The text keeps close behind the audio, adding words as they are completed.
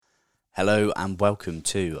Hello and welcome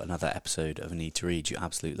to another episode of A Need to Read, You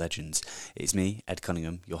Absolute Legends. It's me, Ed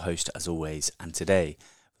Cunningham, your host as always, and today,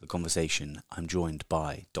 for the conversation, I'm joined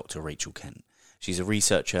by Dr Rachael Kent. She's a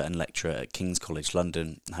researcher and lecturer at King's College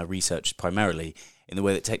London, and her research is primarily in the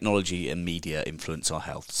way that technology and media influence our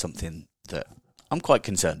health, something that I'm quite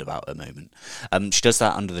concerned about at the moment. She does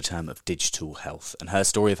that under the term of digital health, and her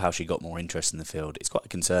story of how she got more interest in the field is quite a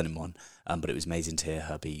concerning one, but it was amazing to hear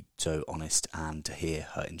her be so honest and to hear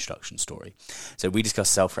her introduction story. So we discuss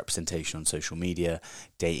self-representation on social media,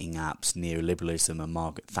 dating apps, neoliberalism and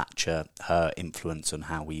Margaret Thatcher, her influence on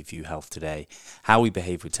how we view health today, how we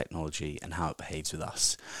behave with technology and how it behaves with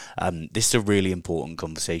us. This is a really important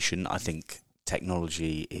conversation. I think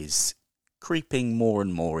technology is creeping more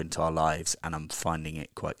and more into our lives, and I'm finding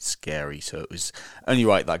it quite scary. So it was only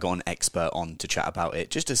right that I got an expert on to chat about it,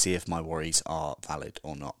 just to see if my worries are valid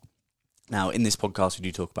or not. Now, in this podcast, we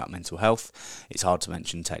do talk about mental health. It's hard to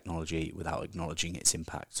mention technology without acknowledging its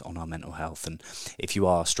impact on our mental health. And if you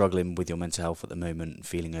are struggling with your mental health at the moment and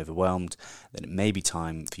feeling overwhelmed, then it may be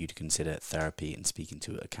time for you to consider therapy and speaking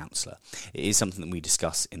to a counsellor. It is something that we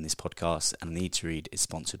discuss in this podcast, and Need to Read is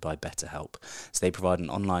sponsored by BetterHelp. So they provide an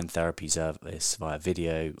online therapy service via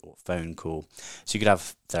video or phone call. So you could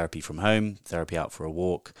have therapy from home, therapy out for a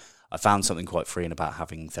walk. I found something quite freeing about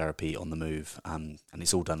having therapy on the move, and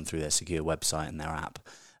it's all done through their secure website and their app.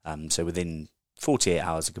 So within 48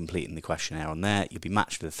 hours of completing the questionnaire on there, you'll be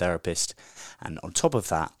matched with a therapist, and on top of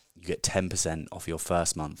that, you get 10% off your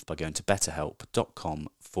first month by going to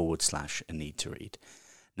betterhelp.com/a need to read.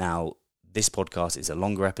 Now, this podcast is a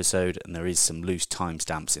longer episode and there is some loose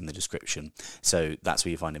timestamps in the description. So that's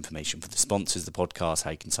where you find information for the sponsors of the podcast,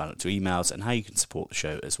 how you can sign up to emails and how you can support the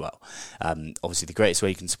show as well. Obviously, the greatest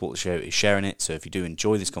way you can support the show is sharing it. So if you do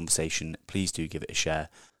enjoy this conversation, please do give it a share.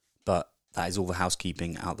 But that is all the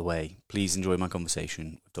housekeeping out the way. Please enjoy my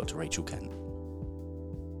conversation with Dr. Rachael Kent.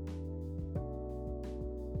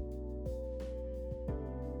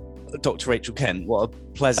 Dr. Rachael Kent, what a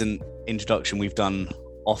pleasant introduction we've done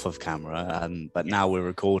off of camera, but now we're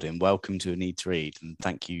recording. Welcome to A Need to Read, and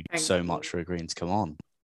thank you so much for agreeing to come on.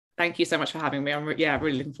 Thank you so much for having me. I'm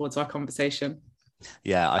really looking forward to our conversation.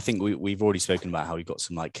 Yeah, I think we've already spoken about how we've got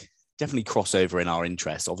some definitely crossover in our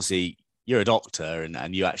interests. Obviously, you're a doctor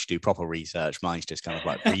and you actually do proper research. Mine's just kind of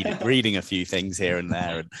like reading a few things here and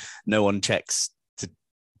there, and no one checks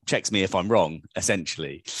me if I'm wrong,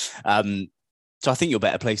 essentially. So I think you're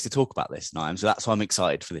better placed to talk about this, Naim. So that's why I'm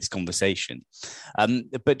excited for this conversation.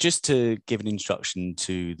 But just to give an introduction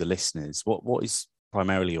to the listeners, what is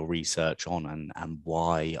primarily your research on, and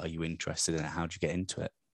why are you interested in it? How did you get into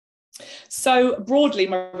it? So broadly,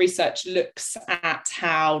 my research looks at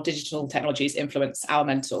how digital technologies influence our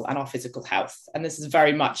mental and our physical health. And this is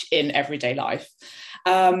very much in everyday life.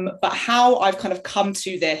 But how I've kind of come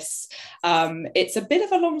to this, it's a bit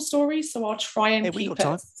of a long story, so I'll try and keep it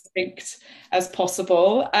succinct as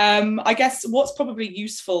possible. I guess what's probably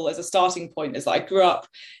useful as a starting point is that I grew up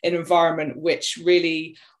in an environment which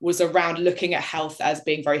really was around looking at health as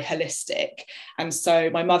being very holistic. And so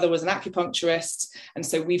my mother was an acupuncturist, and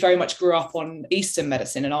so we very much grew up on Eastern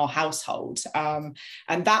medicine in our household.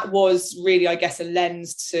 And that was really, I guess, a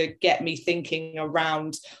lens to get me thinking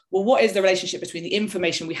around, well, what is the relationship between the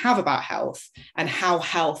information we have about health and how we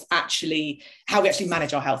actually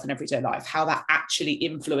manage our health in everyday life, how that actually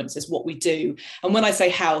influences what we do. And when I say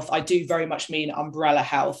health, I do very much mean umbrella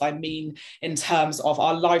health. I mean in terms of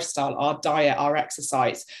our lifestyle, our diet, our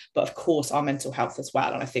exercise, but of course our mental health as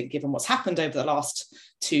well. And I think given what's happened over the last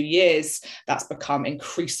 2 years, that's become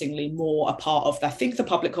increasingly more a part of, I think, the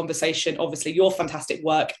public conversation. Obviously, your fantastic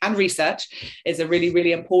work and research is a really,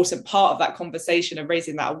 really important part of that conversation and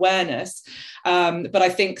raising that awareness. But I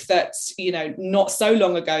think that, not so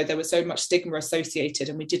long ago, there was so much stigma associated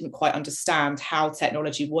and we didn't quite understand how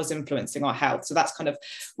technology was influencing our health. So that's kind of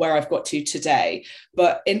where I've got to today.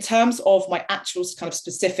 But in terms of my actual kind of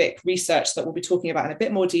specific research that we'll be talking about in a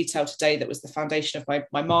bit more detail today, that was the foundation of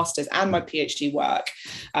my master's and my PhD work,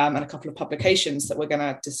 and a couple of publications that we're going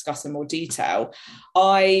to discuss in more detail.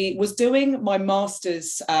 I was doing my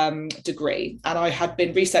master's degree, and I had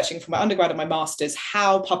been researching for my undergrad and my master's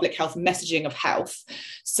how public health messaging of health,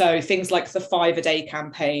 so things like the 5 a Day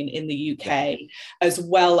campaign in the UK, as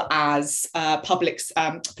well as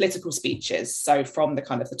political speeches, so from the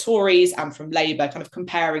kind of the Tories and from Labour, kind of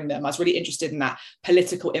comparing them. I was really interested in that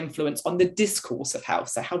political influence on the discourse of health.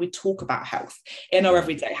 so how we talk about health in our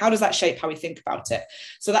everyday, how does that shape how we think about it?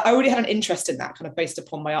 So that I already had an interest in that kind of based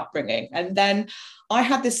upon my upbringing. And then I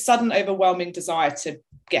had this sudden overwhelming desire to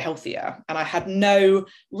get healthier, and I had no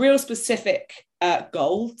real specific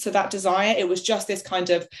goal to that desire. It was just this kind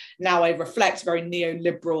of, now I reflect, very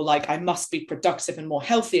neoliberal, like I must be productive and more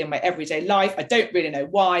healthy in my everyday life. I don't really know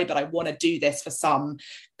why, but I want to do this for some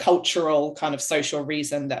cultural kind of social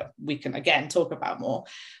reason that we can again talk about more.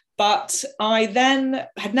 But I then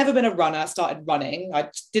had never been a runner, started running. I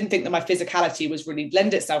didn't think that my physicality was really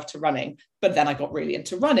lend itself to running, but then I got really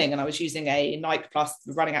into running, and I was using a Nike Plus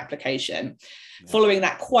running application, following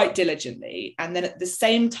that quite diligently. And then at the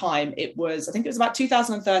same time, I think it was about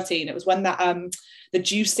 2013. It was when that the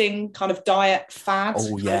juicing kind of diet fad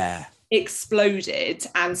exploded,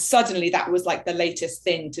 and suddenly that was like the latest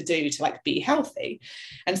thing to do to like be healthy.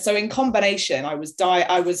 And so in combination, I was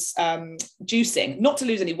juicing, not to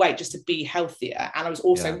lose any weight, just to be healthier, and I was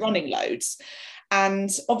also running loads.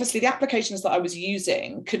 And obviously the applications that I was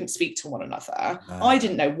using couldn't speak to one another. I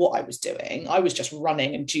didn't know what I was doing. I was just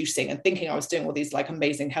running and juicing and thinking I was doing all these like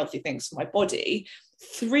amazing healthy things for my body.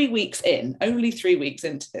 Only 3 weeks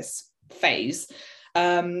into this phase,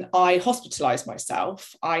 I hospitalized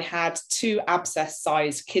myself. I had two egg-sized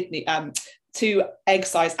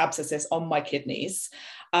abscesses on my kidneys.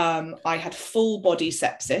 I had full body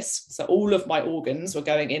sepsis. So all of my organs were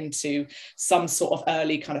going into some sort of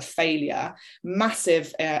early kind of failure,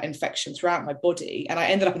 massive infection throughout my body. And I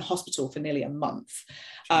ended up in hospital for nearly a month.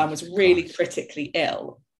 Was really critically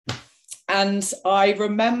ill. And I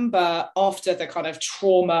remember after the kind of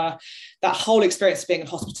trauma, that whole experience of being in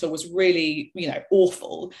hospital was really,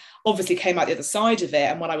 awful. Obviously came out the other side of it.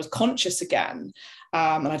 And when I was conscious again,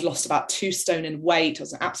 and I'd lost about 2 stone in weight, I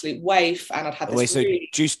was an absolute waif, and I'd had this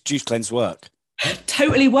juice cleanse work?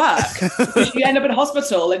 Totally work. Because you end up in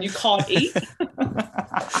hospital and you can't eat.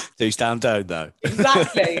 Do's down don't though.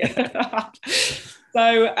 Exactly.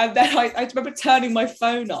 So, and then I remember turning my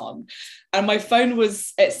phone on, and my phone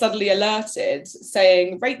it suddenly alerted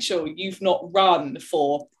saying, Rachel, you've not run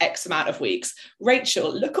for X amount of weeks.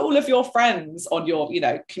 Rachel, look at all of your friends on your,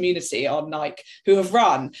 community on Nike who have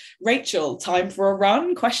run. Rachel, time for a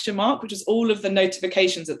run? ? Which is all of the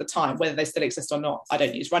notifications at the time, whether they still exist or not. I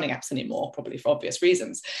don't use running apps anymore, probably for obvious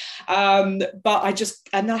reasons. But I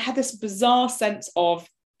had this bizarre sense of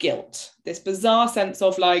guilt, this bizarre sense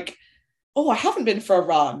of like, oh, I haven't been for a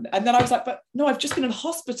run. And then I was like, but no, I've just been in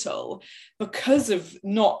hospital because of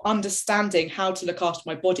not understanding how to look after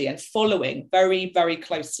my body and following very, very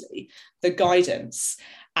closely the guidance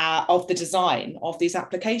of the design of these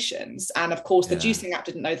applications. And of course, the juicing app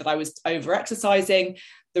didn't know that I was over-exercising.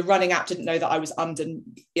 The running app didn't know that I was under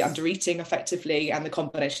eating effectively. And the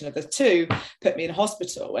combination of the two put me in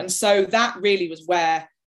hospital. And so that really was where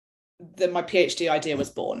my PhD idea was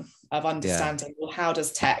born, of understanding, well, how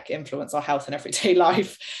does tech influence our health and everyday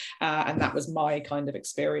life? And that was my kind of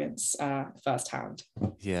experience firsthand.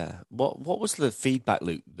 Yeah. What was the feedback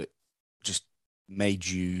loop that just made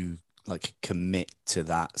you like commit to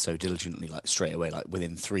that so diligently, like straight away, like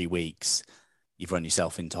within 3 weeks, you've run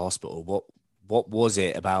yourself into hospital? What was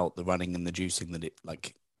it about the running and the juicing that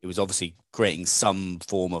it was obviously creating some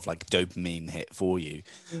form of like dopamine hit for you?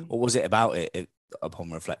 What was it about it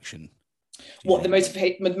upon reflection? What the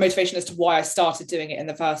motivation as to why I started doing it in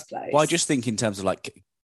the first place? Well, I just think in terms of like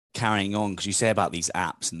carrying on, because you say about these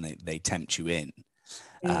apps and they tempt you in,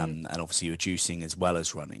 and obviously you're juicing as well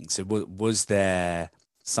as running. So was there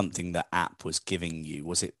something the app was giving you?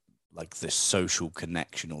 Was it like the social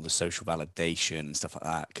connection or the social validation and stuff like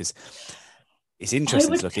that? Because it's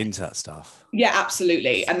interesting to look into that stuff. Yeah,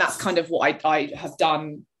 absolutely. And that's kind of what I have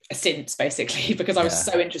done since, basically, because I was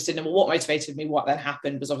so interested in what motivated me. What then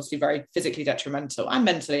happened was obviously very physically detrimental and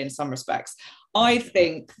mentally in some respects. I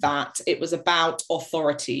think that it was about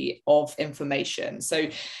authority of information. So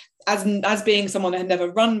as being someone that had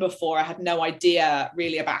never run before, I had no idea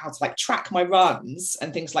really about how to like track my runs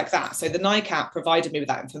and things like that. So the Nike app provided me with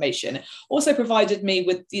that information. Also provided me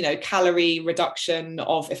with, calorie reduction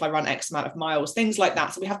of if I run X amount of miles, things like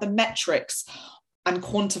that. So we have the metrics and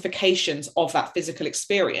quantifications of that physical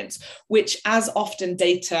experience, which as often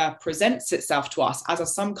data presents itself to us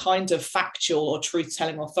as some kind of factual or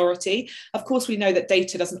truth-telling authority. Of course, we know that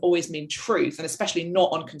data doesn't always mean truth, and especially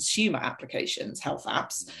not on consumer applications, health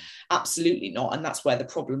apps, absolutely not. And that's where the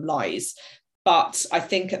problem lies. But I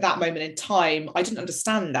think at that moment in time, I didn't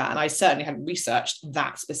understand that. And I certainly hadn't researched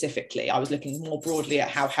that specifically. I was looking more broadly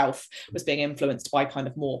at how health was being influenced by kind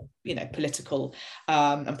of more, political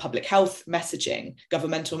and public health messaging,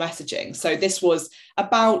 governmental messaging. So this was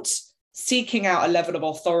about seeking out a level of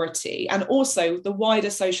authority, and also the wider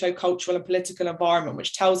socio-cultural and political environment,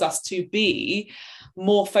 which tells us to be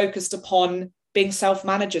more focused upon being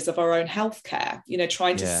self-managers of our own healthcare,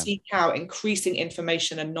 trying to seek out increasing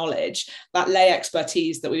information and knowledge, that lay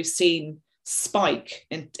expertise that we've seen spike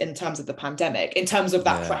in terms of the pandemic, in terms of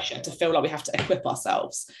that pressure to feel like we have to equip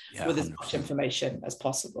ourselves with as 100%. Much information as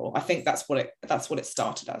possible. I think that's what it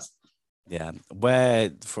started as. Yeah.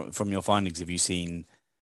 Where from your findings have you seen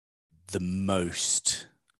the most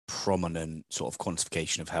prominent sort of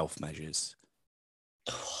quantification of health measures?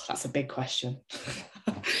 Oh, that's a big question.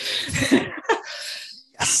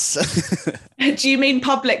 Yes. Do you mean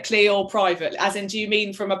publicly or private? As in, do you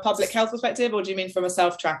mean from a public health perspective, or do you mean from a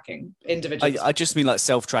self-tracking individual? I just mean like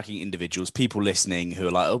self-tracking individuals, people listening who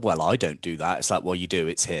are like, oh, well, I don't do that. It's like, well, you do,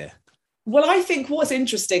 it's here. Well, I think what's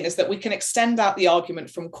interesting is that we can extend out the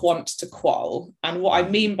argument from quant to qual. And what I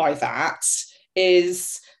mean by that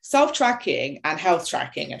is self-tracking and health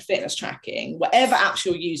tracking and fitness tracking, whatever apps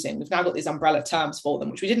you're using, we've now got these umbrella terms for them,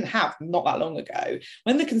 which we didn't have not that long ago.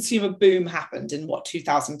 When the consumer boom happened in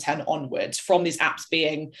 2010 onwards, from these apps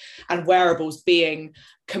being and wearables being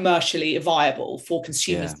commercially viable for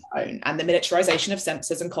consumers to own, and the militarization of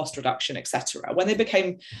sensors and cost reduction, etc., when they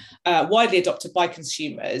became widely adopted by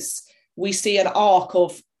consumers, we see an arc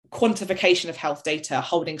of quantification of health data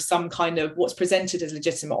holding some kind of what's presented as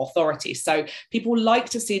legitimate authority. So people like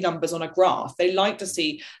to see numbers on a graph. They like to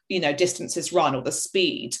see, distances run, or the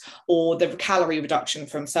speed, or the calorie reduction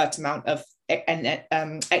from a certain amount of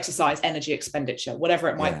exercise energy expenditure, whatever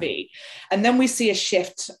it might be. And then we see a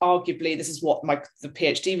shift, arguably, this is what the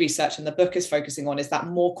PhD research and the book is focusing on, is that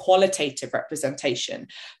more qualitative representation.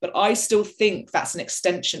 But I still think that's an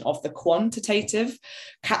extension of the quantitative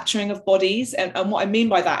capturing of bodies. And what I mean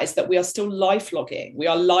by that is that we are still life logging, we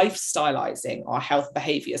are lifestylizing our health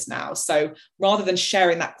behaviors now. So rather than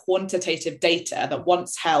sharing that quantitative data that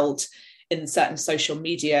once held in certain social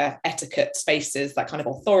media etiquette spaces, that kind of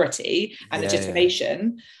authority and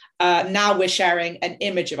legitimation, now we're sharing an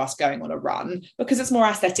image of us going on a run because it's more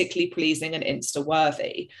aesthetically pleasing and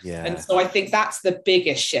Insta-worthy. And so I think that's the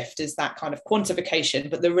biggest shift, is that kind of quantification,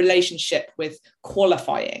 but the relationship with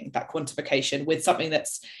qualifying that quantification with something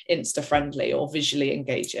that's Insta-friendly or visually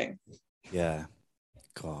engaging. Yeah.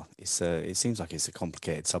 God, it seems like it's a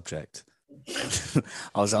complicated subject.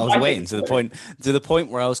 I was waiting to the point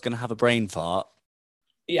where I was going to have a brain fart.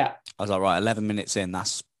 Yeah, I was like, right, 11 minutes in,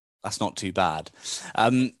 that's not too bad.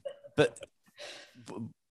 But all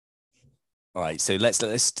right, so let's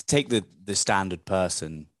take the standard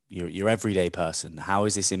person, your everyday person. How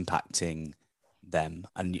is this impacting them?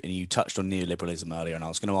 And you touched on neoliberalism earlier, and I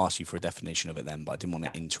was going to ask you for a definition of it then, but I didn't want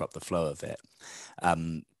to interrupt the flow of it.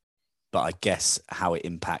 But I guess how it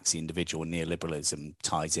impacts the individual and neoliberalism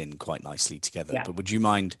ties in quite nicely together. But would you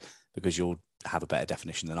mind, because you'll have a better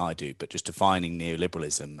definition than I do, but just defining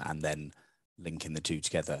neoliberalism and then linking the two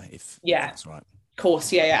together, if that's right? Of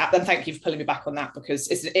course, and thank you for pulling me back on that, because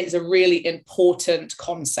it's a really important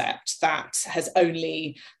concept that has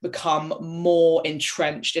only become more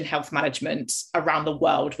entrenched in health management around the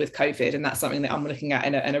world with COVID, and that's something that I'm looking at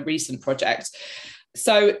in a recent project.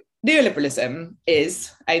 So neoliberalism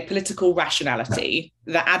is a political rationality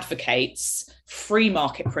that advocates free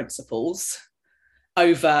market principles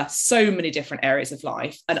over so many different areas of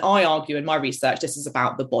life. And I argue in my research, this is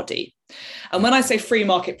about the body. And when I say free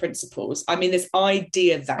market principles, I mean this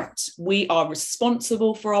idea that we are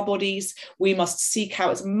responsible for our bodies. We must seek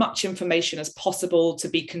out as much information as possible to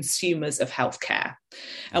be consumers of healthcare.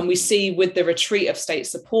 And we see with the retreat of state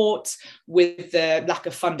support, with the lack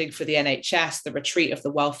of funding for the NHS, the retreat of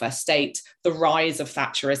the welfare state, the rise of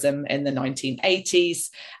Thatcherism in the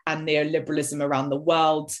 1980s and neoliberalism around the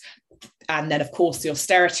world, and then, of course, the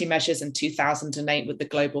austerity measures in 2008 with the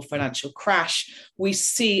global financial crash, we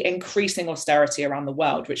see increasing austerity around the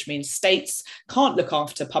world, which means states can't look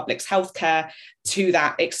after public's healthcare to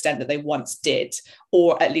that extent that they once did,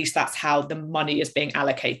 or at least that's how the money is being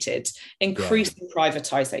allocated. Increasing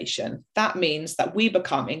privatization. That means that we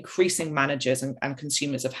become increasing managers and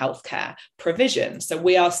consumers of healthcare provision. So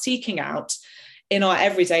we are seeking out in our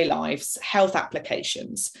everyday lives health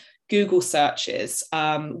applications, Google searches,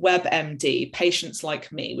 WebMD, patients like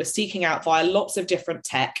me. We're seeking out via lots of different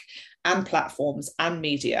tech and platforms and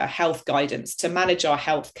media health guidance to manage our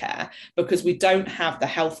healthcare, because we don't have the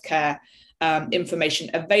healthcare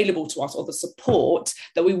information available to us or the support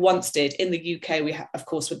that we once did in the UK. We have, of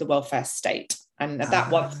course, with the welfare state, and that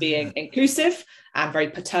once being inclusive and very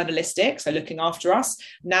paternalistic, so looking after us.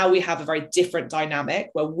 Now we have a very different dynamic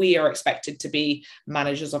where we are expected to be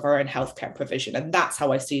managers of our own healthcare provision. And that's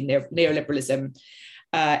how I see neoliberalism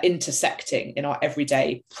intersecting in our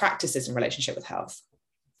everyday practices in relationship with health.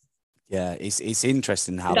 Yeah, it's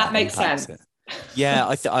interesting how Did that make impacts sense? it. Yeah,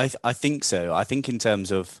 I think so. I think in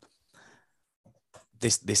terms of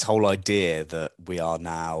this whole idea that we are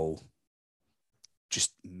now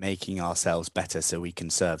just making ourselves better so we can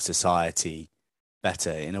serve society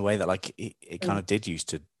better in a way that like it kind of did used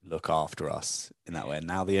to look after us in that way. And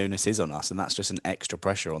now the onus is on us, and that's just an extra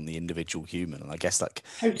pressure on the individual human. And I guess like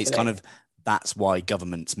Totally. it's kind of that's why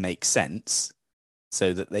governments make sense,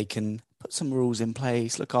 so that they can put some rules in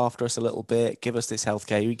place, look after us a little bit, give us this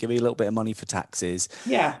healthcare, we give you a little bit of money for taxes.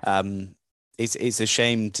 Yeah. It's a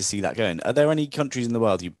shame to see that going. Are there any countries in the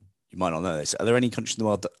world, you might not know this, are there any countries in the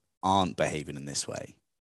world that aren't behaving in this way?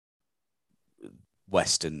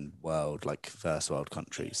 Western world, like first world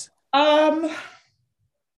countries.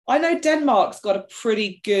 I know Denmark's got a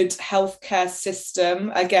pretty good healthcare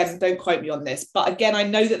system. Again, don't quote me on this, but again, I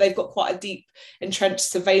know that they've got quite a deep entrenched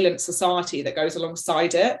surveillance society that goes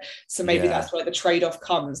alongside it. So maybe that's where the trade-off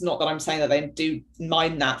comes. Not that I'm saying that they do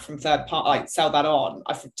mind that from third party, like sell that on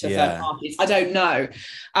to third parties. I don't know.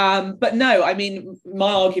 But no, I mean,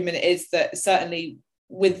 my argument is that certainly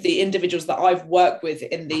with the individuals that I've worked with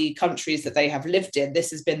in the countries that they have lived in,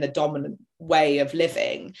 this has been the dominant way of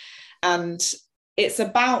living. And it's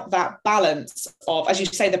about that balance of, as you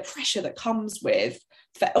say, the pressure that comes with,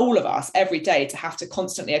 for all of us every day, to have to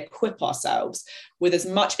constantly equip ourselves with as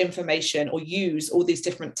much information or use all these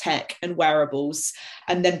different tech and wearables,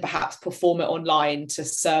 and then perhaps perform it online to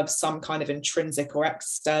serve some kind of intrinsic or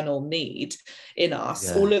external need in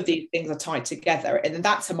us. Yeah. All of these things are tied together. And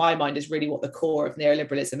that, to my mind, is really what the core of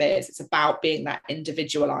neoliberalism is. It's about being that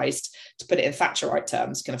individualized, to put it in Thatcherite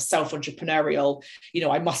terms, kind of self-entrepreneurial,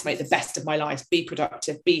 I must make the best of my life, be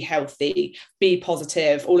productive, be healthy, be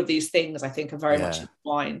positive. All of these things, I think, are very much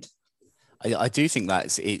entwined. I do think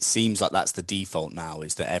that it seems like that's the default now,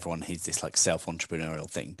 is that everyone has this like self-entrepreneurial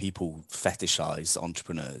thing. People fetishize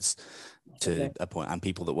entrepreneurs to a point, and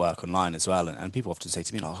people that work online as well. And people often say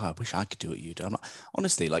to me, I wish I could do what you do. I'm like,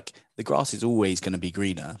 honestly, like the grass is always going to be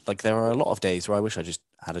greener. Like there are a lot of days where I wish I just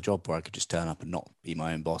had a job where I could just turn up and not be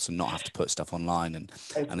my own boss and not have to put stuff online and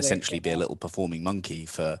essentially be a little performing monkey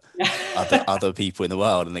for other people in the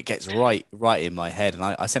world. And it gets right in my head. And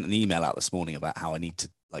I sent an email out this morning about how I need to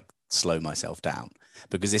like slow myself down,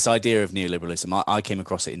 because this idea of neoliberalism, I came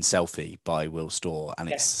across it in Selfie by Will Storr, and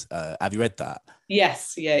it's have you read that?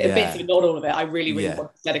 Yes, a bit, not all of it. I really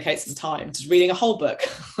want to dedicate some time to reading a whole book.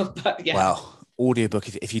 But well, audiobook,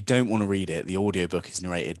 if you don't want to read it, the audiobook is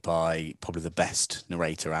narrated by probably the best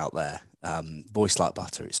narrator out there, voice like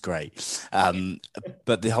butter. It's great.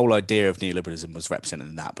 But the whole idea of neoliberalism was represented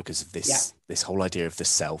in that because of this whole idea of the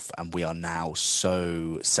self, and we are now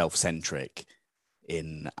so self-centric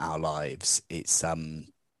in our lives. It's coming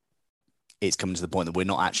to the point that we're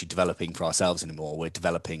not actually developing for ourselves anymore. We're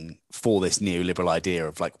developing for this neoliberal idea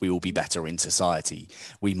of like, we will be better in society.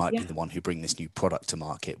 We might be the one who bring this new product to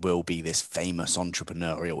market. We'll be this famous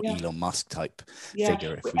entrepreneurial Elon Musk type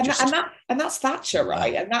figure. If we and that's Thatcher,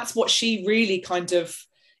 right? And that's what she really kind of,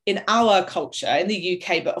 in our culture in the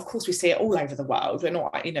UK, but of course we see it all over the world. We're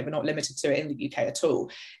not limited to it in the UK at all.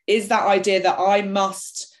 Is that idea that I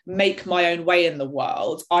must make my own way in the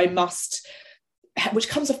world. I must, which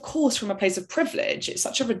comes, of course, from a place of privilege. It's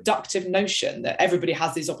such a reductive notion that everybody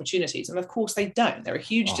has these opportunities. And of course they don't. There are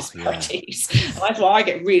huge disparities. And that's why I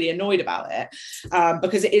get really annoyed about it,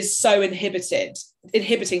 because it is so inhibiting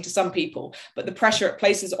to some people, but the pressure it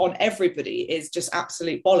places on everybody is just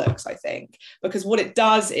absolute bollocks, I think, because what it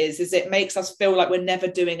does is it makes us feel like we're never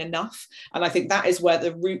doing enough. And I think that is where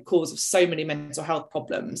the root cause of so many mental health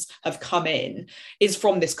problems have come in, is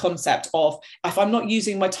from this concept of, if I'm not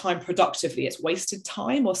using my time productively, it's wasted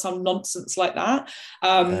time, or some nonsense like that.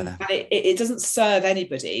 And it doesn't serve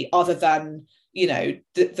anybody other than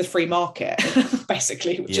the free market,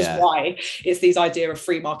 basically, which is why it's these idea of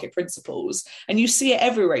free market principles. And you see it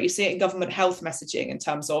everywhere. You see it in government health messaging in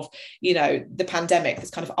terms of, the pandemic, this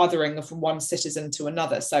kind of othering from one citizen to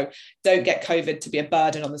another. So don't get COVID to be a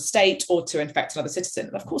burden on the state or to infect another citizen.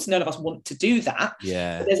 And of course, none of us want to do that.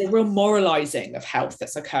 But there's a real moralizing of health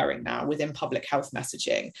that's occurring now within public health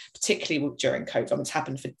messaging, particularly during COVID. I mean, it's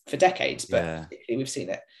happened for decades, but particularly we've seen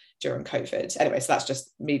it during COVID. Anyway, so that's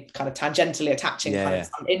just me kind of tangentially attaching kind of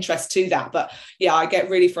some interest to that. But I get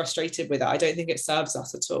really frustrated with it. I don't think it serves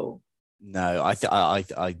us at all. No,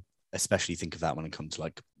 I especially think of that when it comes to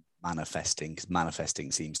like manifesting, because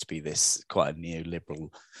manifesting seems to be this quite a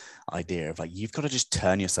neoliberal idea of like, you've got to just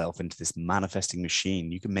turn yourself into this manifesting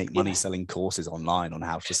machine. You can make money selling courses online on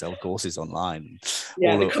how to sell courses online.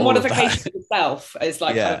 The commodification of the self is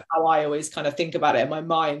like kind of how I always kind of think about it in my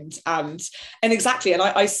mind. And exactly, and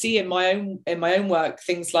I see in my own work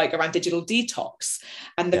things like around digital detox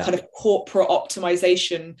and the kind of corporate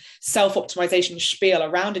optimization, self-optimization spiel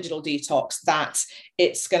around digital detox, that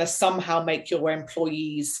it's going to somehow make your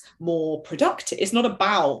employees more productive. It's not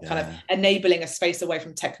about kind of enabling a space away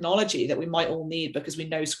from technology that we might all need because we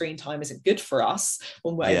know screen time isn't good for us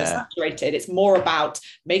when we're oversaturated. It's more about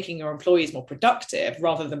making your employees more productive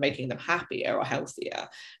rather than making them happier or healthier.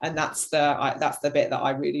 And that's the bit that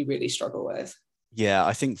I really, really struggle with. Yeah,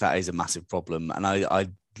 I think that is a massive problem. And I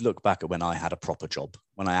look back at when I had a proper job,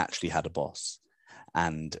 when I actually had a boss,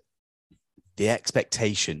 and the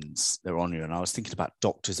expectations that are on you. And I was thinking about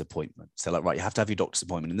doctor's appointments. So like, right, you have to have your doctor's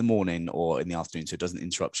appointment in the morning or in the afternoon so it doesn't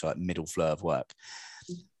interrupt your like middle flow of work.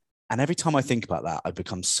 And every time I think about that, I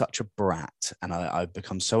become such a brat, and I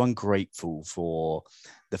become so ungrateful for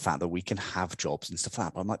the fact that we can have jobs and stuff like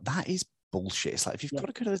that. But I'm like, that is bullshit. It's like, if you've got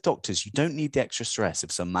to go to the doctors, you don't need the extra stress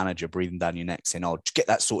of some manager breathing down your neck saying, oh, just get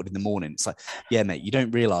that sorted in the morning. It's like, yeah, mate, you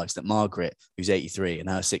don't realize that Margaret, who's 83, and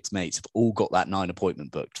her 6 mates have all got that 9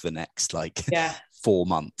 appointment booked for the next 4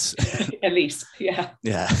 months. At least. Yeah.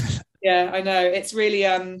 Yeah, I know. It's really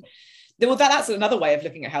well, that's another way of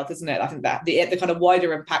looking at health, isn't it? I think that the kind of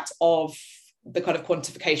wider impact of the kind of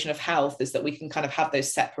quantification of health is that we can kind of have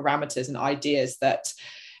those set parameters and ideas that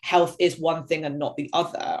health is one thing and not the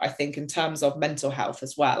other. I think in terms of mental health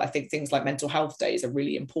as well, I think things like mental health days are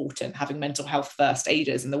really important. Having mental health first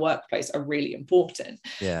aiders in the workplace are really important.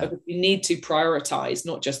 Because we need to prioritize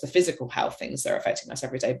not just the physical health things that are affecting us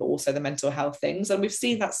every day, but also the mental health things. And we've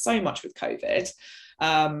seen that so much with COVID.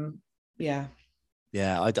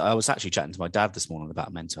 Yeah, I was actually chatting to my dad this morning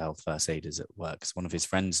about mental health first aiders at work, because one of his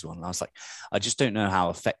friends won. And I was like, I just don't know how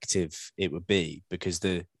effective it would be, because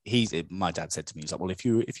my dad said to me, he's like, well, if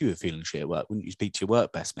you were feeling shit at work, wouldn't you speak to your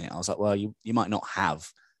work best mate? I was like, well, you might not have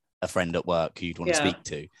a friend at work who you'd want to speak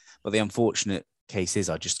to. But the unfortunate case is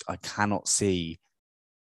I cannot see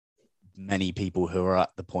many people who are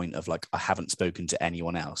at the point of like, I haven't spoken to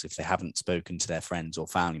anyone else. If they haven't spoken to their friends or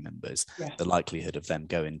family members, the likelihood of them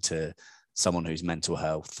going to someone who's mental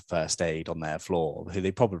health first aid on their floor, who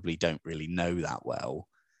they probably don't really know that well,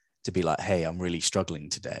 to be like, hey, I'm really struggling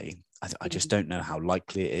today. I just don't know how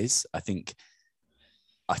likely it is. I think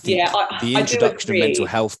the introduction of mental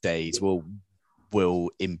health days will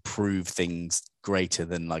improve things greater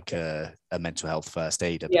than like a mental health first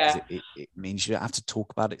aider, because it means you don't have to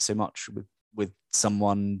talk about it so much with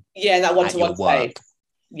someone that one-to-one space.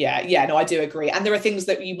 No, I do agree. And there are things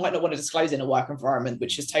that you might not want to disclose in a work environment,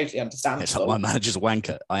 which is totally understandable. It's like, my manager's a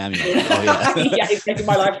wanker. I am your manager. He's making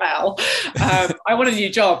my life hell. I want a new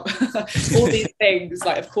job. All these things,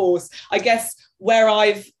 like, of course, I guess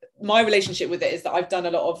my relationship with it is that I've done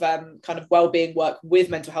a lot of kind of well-being work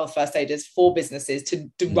with mental health first aiders for businesses to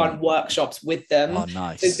run workshops with them. Oh,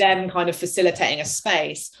 nice. So then kind of facilitating a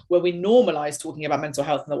space where we normalize talking about mental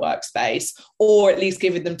health in the workspace, or at least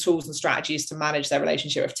giving them tools and strategies to manage their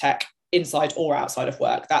relationship with tech inside or outside of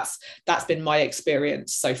work. That's been my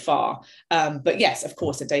experience so far. But yes, of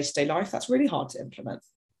course, in day-to-day life, that's really hard to implement.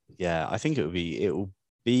 Yeah, I think it will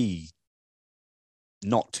be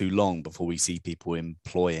not too long before we see people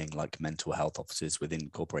employing like mental health officers within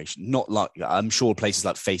corporations. Not like, I'm sure places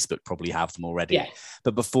like Facebook probably have them already,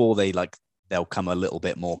 but before they'll come a little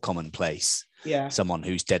bit more commonplace. Someone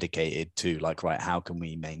who's dedicated to like, right, how can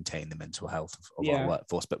we maintain the mental health of our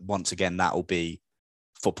workforce? But once again, that will be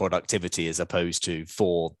for productivity as opposed to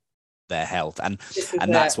for their health. And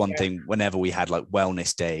that's one thing, whenever we had like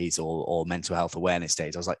wellness days or mental health awareness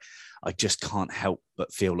days, I was like, I just can't help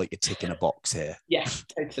but feel like you're ticking a box here. Yeah,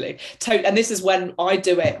 totally. And this is when I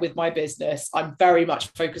do it with my business. I'm very much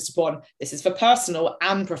focused upon, this is for personal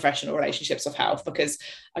and professional relationships of health, because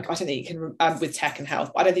I don't think you can, with tech and health,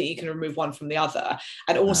 I don't think you can remove one from the other.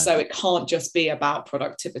 And also it can't just be about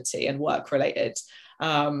productivity and work related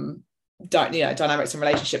dynamics and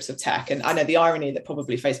relationships of tech. And I know the irony that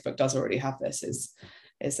probably Facebook does already have this is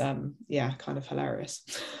kind of hilarious.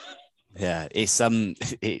 Yeah, it's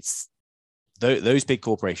those big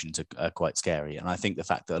corporations are quite scary. And I think the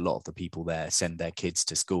fact that a lot of the people there send their kids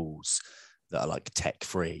to schools that are like tech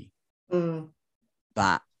free,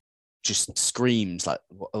 that just screams like,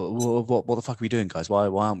 what the fuck are we doing, guys? Why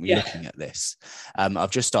aren't we looking at this?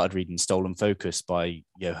 I've just started reading Stolen Focus by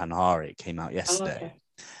Johan Hari. It came out yesterday. Oh, okay.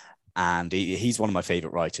 And he's one of my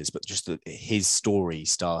favorite writers, but just his story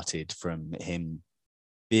started from him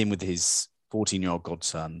being with his 14-year-old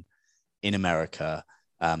godson in America,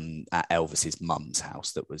 at Elvis's mum's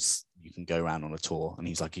house that was you can go around on a tour. And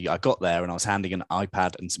he's like, I got there and I was handing an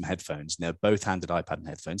iPad and some headphones, and they're both handed iPad and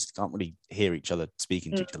headphones. They can't really hear each other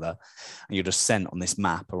speaking to each other. And you're just sent on this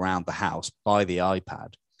map around the house by the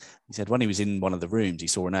iPad. He said when he was in one of the rooms, he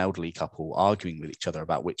saw an elderly couple arguing with each other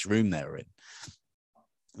about which room they were in.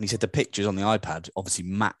 And he said the pictures on the iPad obviously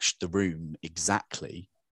matched the room exactly,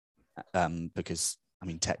 because, I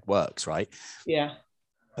mean, tech works, right? Yeah.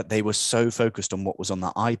 But they were so focused on what was on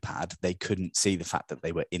the iPad, they couldn't see the fact that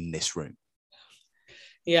they were in this room.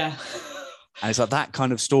 Yeah. And it's like that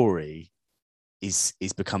kind of story is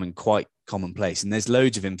becoming quite commonplace. And there's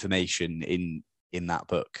loads of information in that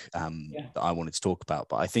book that I wanted to talk about.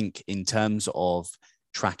 But I think in terms of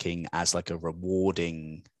tracking as like a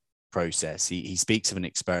rewarding process, he speaks of an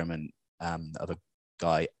experiment of a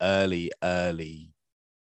guy early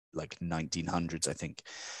like 1900s, I think,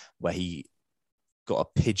 where he got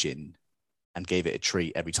a pigeon and gave it a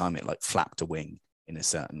treat every time it like flapped a wing in a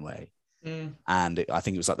certain way. And I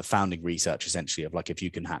think it was like the founding research essentially of like, if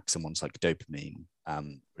you can hack someone's like dopamine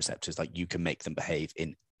receptors, like you can make them behave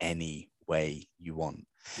in any way you want.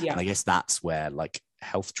 And I guess that's where like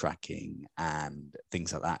health tracking and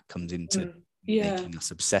things like that comes into making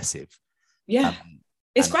us obsessive.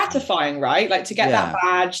 It's gratifying, right? Like to get that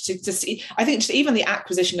badge, to see. I think just even the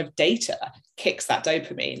acquisition of data kicks that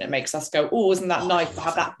dopamine and makes us go, oh, isn't that nice to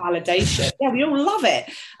have that validation? Yeah, we all love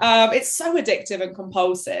it. It's so addictive and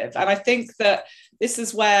compulsive. And I think that this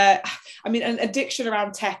is where, I mean, an addiction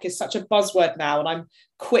around tech is such a buzzword now. And I'm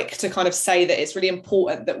quick to kind of say that it's really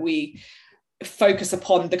important that we focus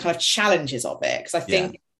upon the kind of challenges of it. Because I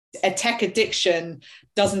think a tech addiction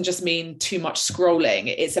doesn't just mean too much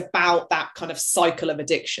scrolling. It's about that kind of cycle of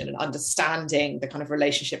addiction and understanding the kind of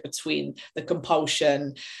relationship between the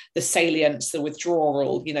compulsion, the salience, the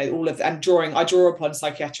withdrawal, you know, all of, and I draw upon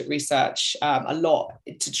psychiatric research a lot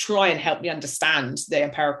to try and help me understand the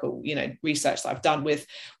empirical, you know, research that I've done with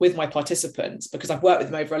my participants, because I've worked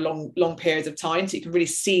with them over a long periods of time. So you can really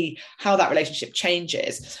see how that relationship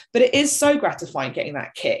changes. But it is so gratifying getting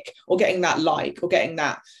that kick or getting that like or getting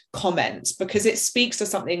that comment, because it speaks to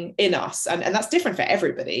something in us, and that's different for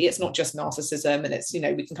everybody. It's not just narcissism, and it's, you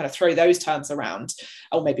know, we can kind of throw those terms around,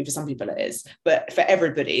 or maybe for some people it is, but for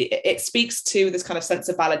everybody it speaks to this kind of sense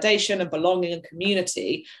of validation and belonging and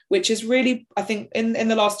community, which is really, I think, in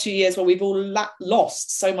the last 2 years where we've all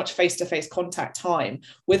lost so much face-to-face contact time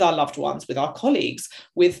with our loved ones, with our colleagues,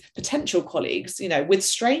 with potential colleagues, you know, with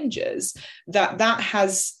strangers, that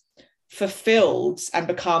has fulfilled and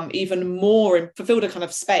become even more, fulfilled a kind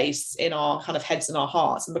of space in our kind of heads and our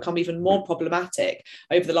hearts, and become even more problematic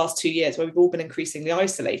over the last 2 years, where we've all been increasingly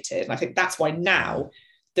isolated. And I think that's why now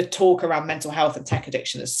the talk around mental health and tech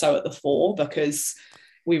addiction is so at the fore, because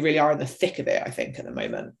we really are in the thick of it, I think, at the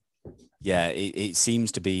moment. Yeah, it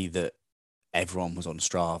seems to be that everyone was on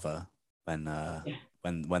Strava when the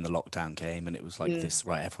lockdown came, and it was like this,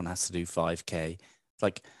 right, everyone has to do 5K. It's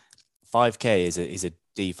like 5K is a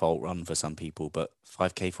default run for some people, but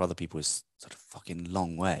 5K for other people is sort of fucking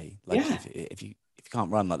long way. Like if you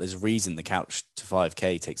can't run, like there's a reason the couch to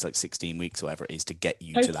 5K takes like 16 weeks or whatever it is to get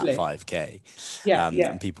you to that 5K.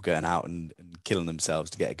 And people going out and killing themselves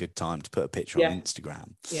to get a good time to put a picture on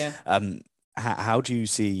Instagram. How do you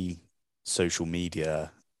see social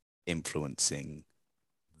media influencing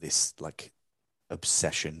this like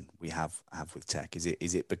obsession we have with tech? Is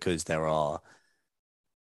it because there are,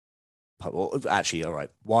 well, actually, all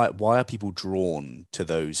right, why are people drawn to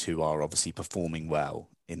those who are obviously performing well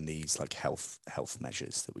in these like health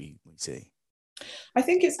measures that we see? I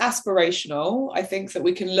think it's aspirational. I think that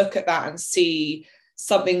we can look at that and see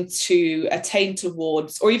something to attain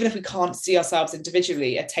towards, or even if we can't see ourselves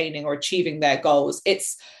individually attaining or achieving their goals,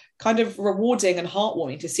 it's kind of rewarding and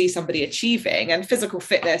heartwarming to see somebody achieving. And physical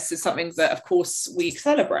fitness is something that, of course, we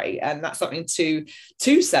celebrate, and that's something to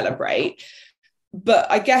celebrate.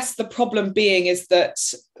 But I guess the problem being is that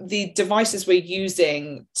the devices we're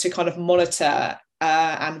using to kind of monitor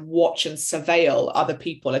and watch and surveil other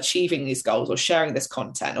people achieving these goals or sharing this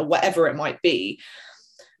content or whatever it might be,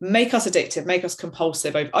 make us addictive, make us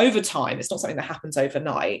compulsive over time. It's not something that happens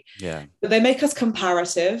overnight. But they make us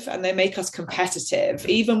comparative and they make us competitive,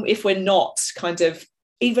 even if we're not kind of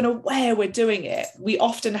even aware we're doing it. We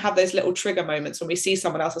often have those little trigger moments when we see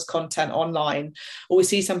someone else's content online, or we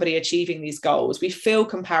see somebody achieving these goals. We feel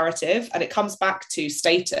comparative, and it comes back to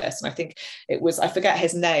status. And I think it was, I forget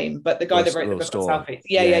his name, but the guy that wrote the book on selfies.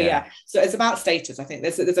 Yeah. So it's about status. I think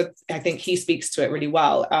I think he speaks to it really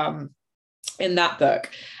well in that book.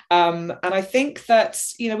 And I think that,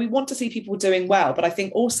 you know, we want to see people doing well, but I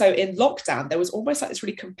think also in lockdown, there was almost like this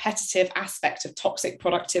really competitive aspect of toxic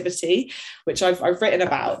productivity, which I've written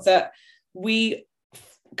about, that we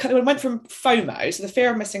kind of went from FOMO, so the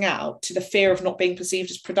fear of missing out, to the fear of not being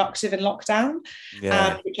perceived as productive in lockdown,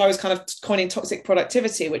 which I was kind of coining toxic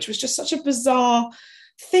productivity, which was just such a bizarre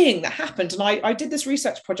thing that happened. And I did this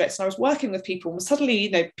research project, and I was working with people, and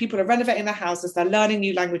suddenly, people are renovating their houses, they're learning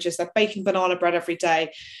new languages, they're baking banana bread every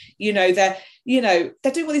day, they're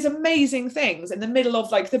doing all these amazing things in the middle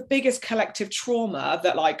of like the biggest collective trauma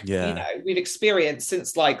that we've experienced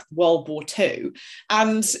since like World War II.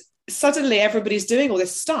 And suddenly everybody's doing all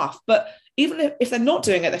this stuff, but even if they're not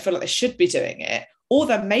doing it, they feel like they should be doing it, or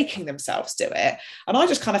they're making themselves do it. And I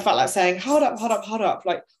just kind of felt like saying, hold up.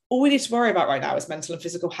 Like, all we need to worry about right now is mental and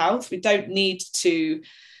physical health. We don't need to.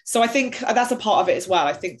 So I think that's a part of it as well.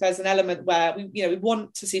 I think there's an element where we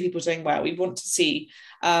want to see people doing well. We want to see,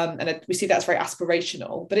 and we see that's very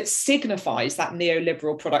aspirational, but it signifies that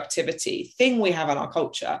neoliberal productivity thing we have in our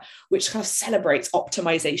culture, which kind of celebrates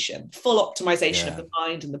optimization, full optimization of the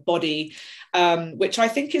mind and the body, which I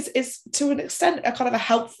think is to an extent a kind of a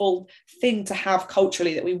helpful thing to have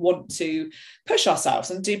culturally, that we want to push ourselves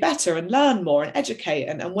and do better and learn more and educate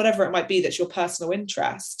and whatever it might be that's your personal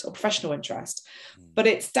interest or professional interest. But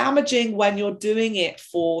it's damaging when you're doing it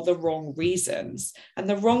for the wrong reasons. And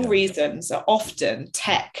the wrong reasons are often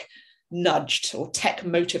tech nudged or tech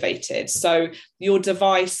motivated. So your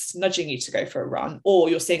device nudging you to go for a run, or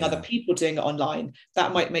you're seeing other people doing it online,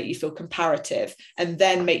 that might make you feel comparative and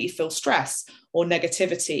then make you feel stress or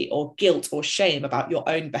negativity or guilt or shame about your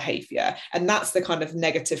own behavior. And that's the kind of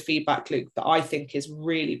negative feedback loop that I think is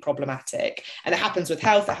really problematic. And it happens with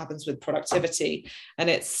health, it happens with productivity. And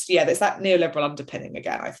it's that neoliberal underpinning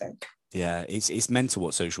again, I think. Yeah, it's mental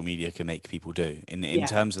what social media can make people do in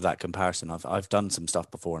terms of that comparison. I've done some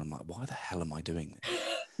stuff before, and I'm like, why the hell am I doing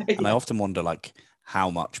this? And I often wonder like how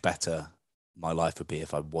much better my life would be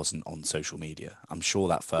if I wasn't on social media. I'm sure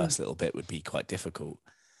that first little bit would be quite difficult,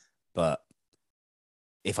 but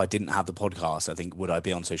if I didn't have the podcast, I think, would I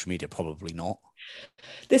be on social media? Probably not.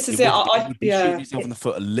 This is it. You'd be shooting yourself in the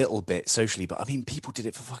foot a little bit socially, but I mean, people did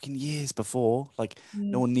it for fucking years before. Like,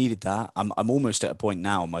 no one needed that. I'm almost at a point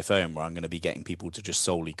now on my phone where I'm going to be getting people to just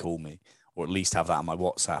solely call me, or at least have that on my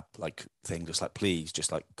WhatsApp like thing. Just like, please,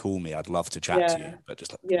 just like call me. I'd love to chat to you, but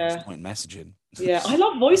just like, what's the point in messaging? I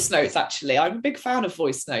love voice notes. Actually, I'm a big fan of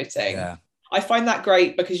voice noting. I find that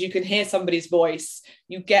great because you can hear somebody's voice,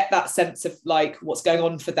 you get that sense of like what's going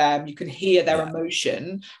on for them, you can hear their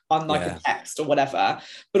emotion unlike a text or whatever,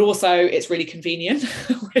 but also it's really convenient,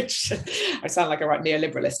 which I sound like a right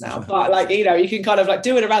neoliberalist now, but like, you can kind of like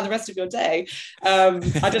do it around the rest of your day. I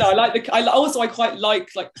don't know, I quite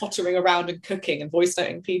like pottering around and cooking and voice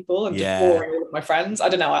noting people and boring all of my friends. I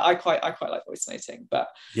don't know, I quite like voice noting, but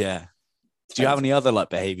do you have any other like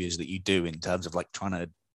behaviors that you do in terms of like trying to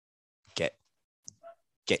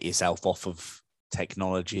get yourself off of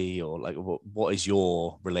technology, or like what is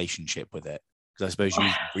your relationship with it? Because I suppose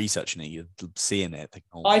you're researching it, you're seeing it.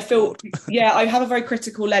 I feel, I have a very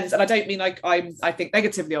critical lens, and I don't mean like I think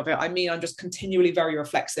negatively of it. I mean, I'm just continually very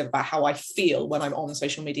reflexive about how I feel when I'm on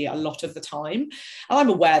social media a lot of the time. And I'm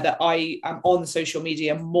aware that I am on social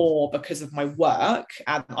media more because of my work.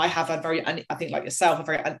 And I have a very, I think like yourself, a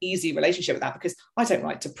very uneasy relationship with that, because I don't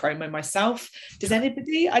like to promo myself. Does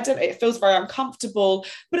anybody? It feels very uncomfortable.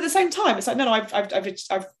 But at the same time, it's like, no,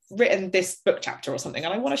 I've written this book chapter or something,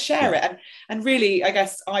 and I want to share it. And really, I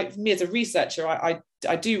guess me as a researcher,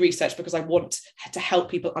 I do research because I want to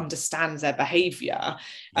help people understand their behavior.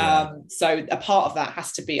 So a part of that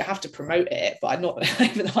has to be, I have to promote it, but I'm not,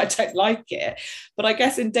 even though I don't like it. But I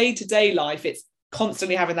guess in day-to-day life, it's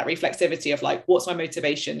constantly having that reflexivity of like, what's my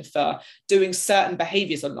motivation for doing certain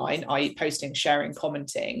behaviors online, i.e. posting, sharing,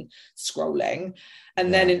 commenting, scrolling.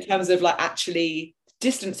 And then in terms of like actually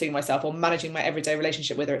distancing myself or managing my everyday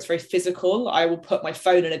relationship with her, it's very physical. I will put my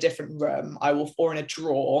phone in a different room, or in a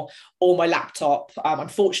drawer, or my laptop. I'm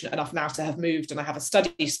fortunate enough now to have moved, and I have a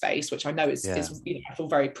study space, which I know is I feel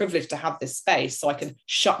very privileged to have this space, so I can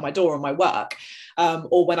shut my door on my work.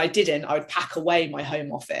 Or when I didn't, I would pack away my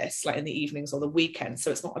home office like in the evenings or the weekends, so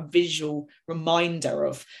it's not a visual reminder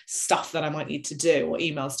of stuff that I might need to do or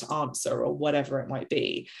emails to answer or whatever it might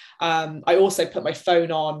be. I also put my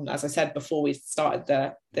phone on, as I said before we started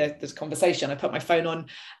this conversation, I put my phone on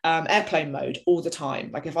airplane mode all the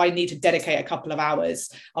time. Like if I need to dedicate a couple of hours,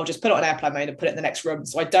 I'll just put it on airplane mode and put it in the next room,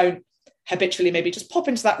 so I don't habitually maybe just pop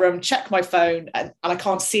into that room, check my phone, and I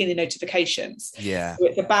can't see any notifications. So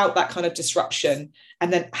it's about that kind of disruption,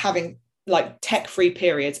 and then having like tech-free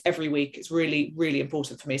periods every week is really, really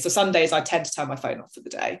important for me. So Sundays I tend to turn my phone off for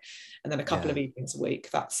the day, and then a couple of evenings a week.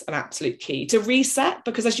 That's an absolute key to reset,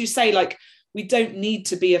 because as you say, like, we don't need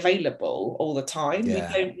to be available all the time. We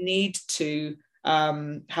don't need to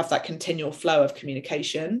have that continual flow of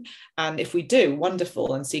communication. And if we do,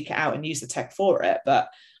 wonderful, and seek it out and use the tech for it. But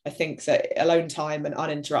I think that alone time and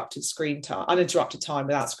uninterrupted time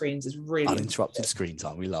without screens is really uninterrupted screen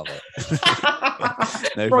time. We love it.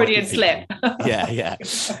 No Freudian slip. Yeah.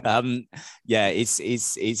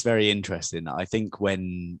 It's very interesting. I think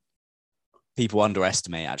when people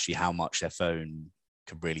underestimate actually how much their phone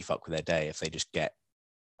can really fuck with their day if they just get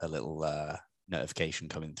a little notification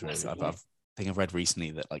coming through. I think I've read recently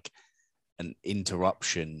that like an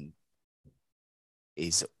interruption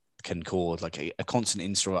can cause like a constant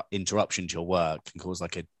interruption to your work can cause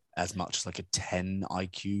like as much as like a 10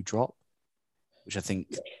 IQ drop, which I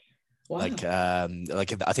think I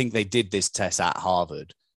think they did this test at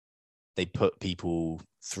Harvard. They put people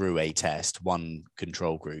through a test. One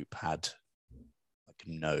control group had like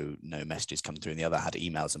no messages coming through, and the other had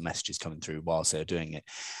emails and messages coming through whilst they were doing it.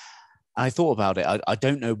 I thought about it. I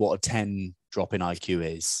don't know what a 10 drop in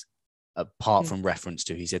IQ is, apart from reference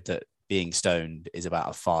to, he said that being stoned is about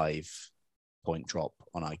a 5-point drop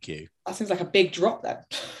on IQ. That seems like a big drop then.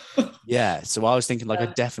 Yeah. So I was thinking like I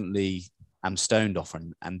definitely am stoned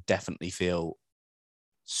often and definitely feel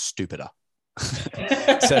stupider.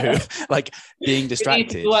 So like being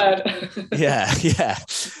distracted. Yeah.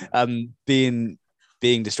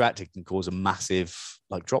 Being distracted can cause a massive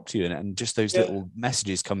like drop to you, and just those little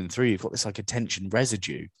messages coming through, you've got this like attention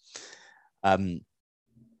residue.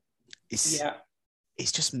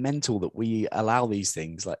 It's just mental that we allow these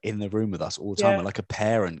things like in the room with us all the time, like a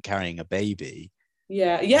parent carrying a baby.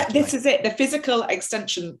 This is it. The physical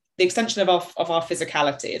extension, the extension of our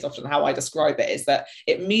physicality is often how I describe it, is that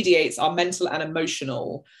it mediates our mental and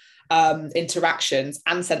emotional interactions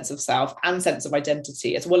and sense of self and sense of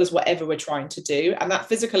identity, as well as whatever we're trying to do. And that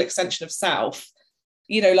physical extension of self,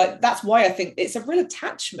 like that's why I think it's a real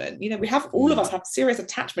attachment. All of us have serious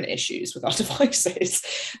attachment issues with our devices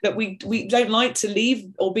that we don't like to leave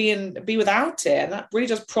or be without it, and that really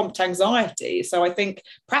does prompt anxiety. So I think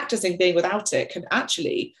practicing being without it can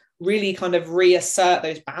actually really kind of reassert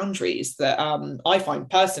those boundaries that I find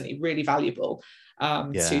personally really valuable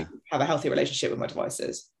to have a healthy relationship with my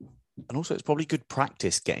devices. And also it's probably good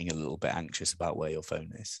practice getting a little bit anxious about where your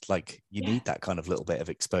phone is. Like you need that kind of little bit of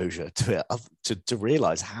exposure to it to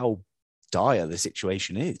realize how dire the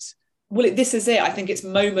situation is. Well, this is it. I think it's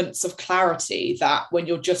moments of clarity that when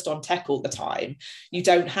you're just on tech all the time, you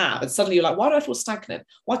don't have. And suddenly you're like, why do I feel stagnant?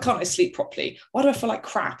 Why can't I sleep properly? Why do I feel like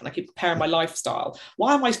crap? And I keep comparing my lifestyle.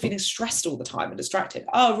 Why am I feeling stressed all the time and distracted?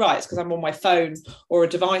 Oh, right. It's because I'm on my phone or a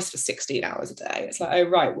device for 16 hours a day. It's like, oh,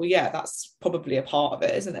 right. Well, yeah, that's probably a part of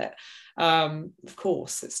it, isn't it? Of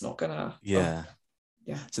course, it's not going to...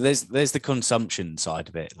 Yeah. So there's the consumption side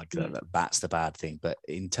of it, like that's the bad thing. But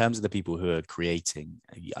in terms of the people who are creating,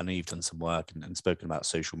 I know you've done some work and spoken about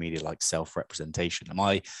social media like self-representation. Am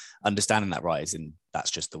I understanding that right? As in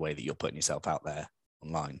that's just the way that you're putting yourself out there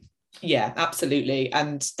online? Yeah, absolutely.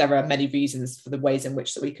 And there are many reasons for the ways in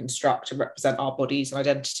which that we construct and represent our bodies and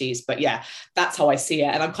identities. But yeah, that's how I see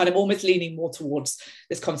it. And I'm kind of almost leaning more towards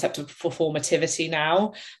this concept of performativity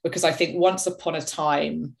now, because I think once upon a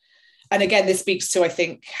time, and again, this speaks to, I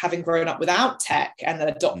think, having grown up without tech and then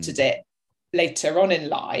adopted it later on in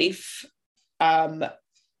life.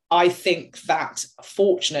 I think that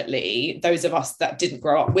fortunately, those of us that didn't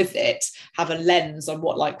grow up with it have a lens on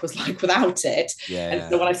what life was like without it. And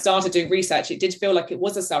so when I started doing research, it did feel like it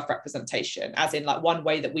was a self-representation, as in like one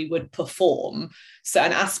way that we would perform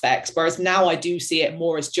certain aspects. Whereas now I do see it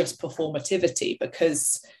more as just performativity,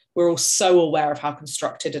 because we're all so aware of how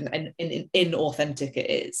constructed and inauthentic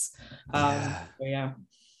it is. How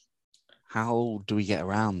do we get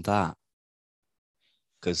around that?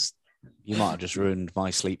 Because you might have just ruined my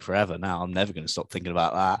sleep forever now. I'm never going to stop thinking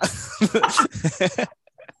about that.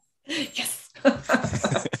 Yes.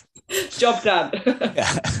 Job done.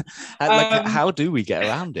 How do we get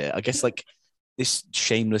around it? I guess like this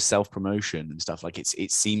shameless self-promotion and stuff, like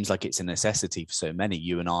it seems like it's a necessity for so many,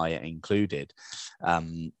 you and I included.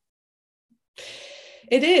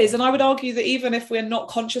 It is, and I would argue that even if we're not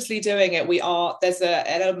consciously doing it, there's an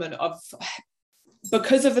element of,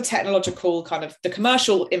 because of the technological kind of the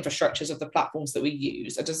commercial infrastructures of the platforms that we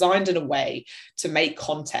use are designed in a way to make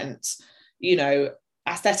content,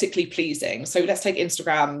 aesthetically pleasing. So let's take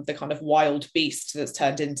Instagram, the kind of wild beast that's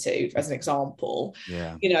turned into, as an example.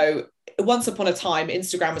 Once upon a time,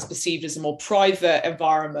 Instagram was perceived as a more private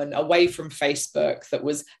environment away from Facebook that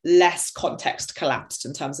was less context collapsed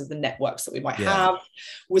in terms of the networks that we might have,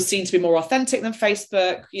 was seen to be more authentic than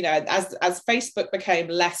Facebook. As Facebook became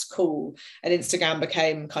less cool and Instagram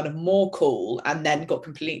became kind of more cool, and then got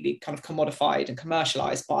completely kind of commodified and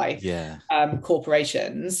commercialized by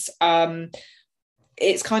corporations,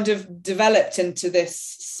 it's kind of developed into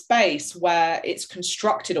this space where it's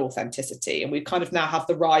constructed authenticity, and we kind of now have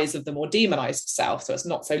the rise of the more demonized self. So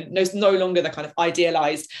it's no longer the kind of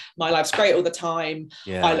idealized, my life's great all the time,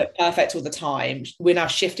 I look perfect all the time. We're now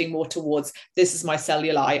shifting more towards, this is my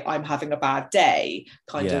cellulite, I'm having a bad day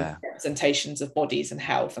kind of representations of bodies and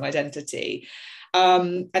health and identity.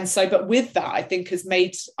 But with that, I think has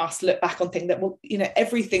made us look back on things that, well,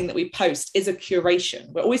 everything that we post is a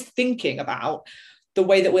curation. We're always thinking about the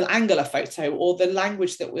way that we'll angle a photo, or the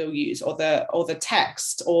language that we'll use, or the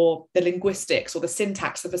text, or the linguistics, or the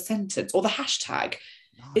syntax of a sentence, or the hashtag.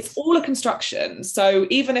 Nice. It's all a construction. So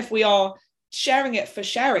even if we are sharing it for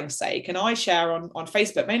sharing's sake, and I share on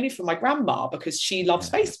Facebook mainly for my grandma because she loves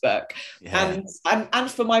Facebook, and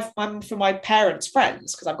for my parents'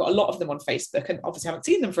 friends, because I've got a lot of them on Facebook and obviously haven't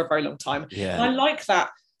seen them for a very long time. And I like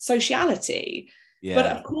that sociality. But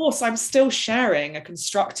of course, I'm still sharing a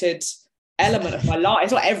constructed element of my life.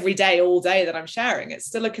 It's not every day, all day that I'm sharing. It's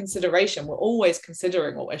still a consideration. We're always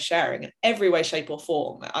considering what we're sharing in every way, shape, or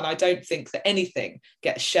form. And I don't think that anything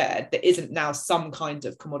gets shared that isn't now some kind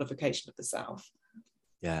of commodification of the self.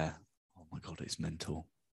 Yeah. Oh my God, it's mental.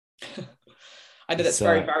 I know that's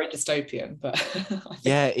very, very dystopian, but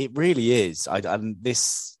yeah, it really is. I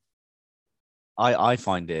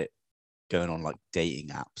find it going on like dating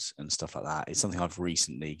apps and stuff like that. It's something I've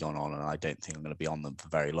recently gone on, and I don't think I'm going to be on them for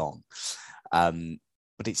very long.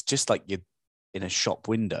 But it's just like you're in a shop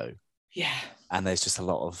window, and there's just a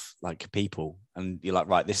lot of like people, and you're like,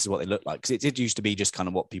 right, this is what they look like, because it did used to be just kind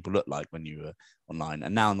of what people look like when you were online,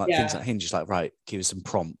 and now like things like Hinge is like, right, give us some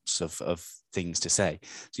prompts of things to say.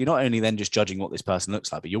 So you're not only then just judging what this person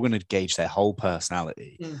looks like, but you're going to gauge their whole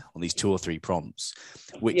personality on these 2 or 3 prompts,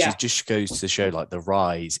 which is just goes to show like the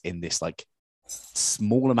rise in this like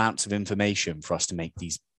small amounts of information for us to make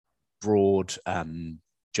these broad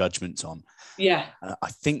judgments on. I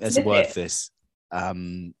think there's a word for this,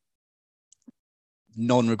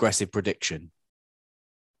 non-regressive prediction.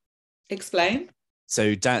 Explain.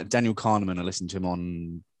 So Daniel Kahneman, I listened to him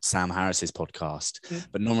on Sam Harris's podcast,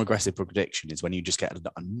 but non-regressive prediction is when you just get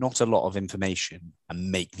not a lot of information and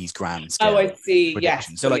make these grand scale predictions.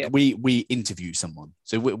 Yes. So like we interview someone,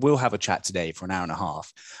 so we'll have a chat today for an hour and a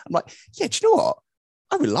half. I'm like, yeah, do you know what?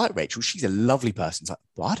 I really like Rachel. She's a lovely person. It's like,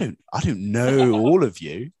 well, I don't know all of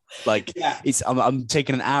you. Like I'm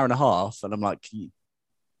taking an hour and a half, and I'm like,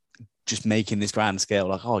 just making this grand scale.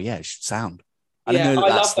 Like, oh yeah, sound. I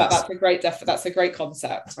love that. That's a great that's a great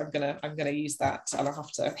concept. I'm gonna use that, and I'll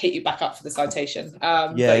have to hit you back up for the citation.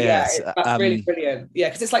 That's really brilliant. Yeah,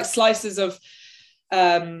 because it's like slices of,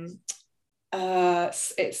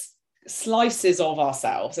 it's slices of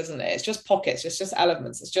ourselves, isn't it? It's just pockets. It's just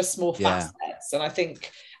elements. It's just small facets. And I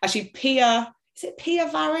think actually Pia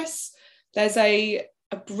Varis? There's a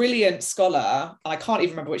brilliant scholar. I can't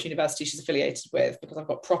even remember which university she's affiliated with because I've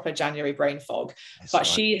got proper January brain fog.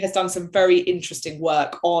 She has done some very interesting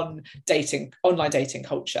work on online dating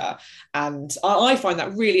culture. And I find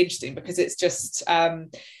that really interesting because it's just...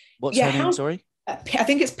 what's her name, sorry? I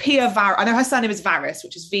think it's Pia Varis. I know her surname is Varis,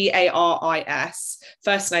 which is Varis.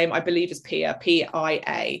 First name, I believe, is Pia, Pia.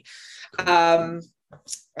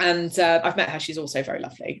 And I've met her. She's also very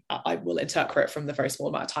lovely. I will interpret from the very small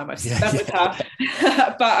amount of time I've spent with her.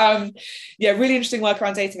 But really interesting work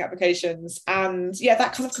around dating applications, and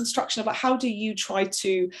that kind of construction of like, how do you try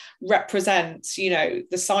to represent, the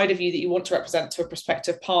side of you that you want to represent to a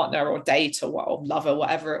prospective partner or date or lover,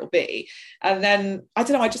 whatever it will be. And then I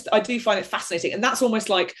don't know, I do find it fascinating, and that's almost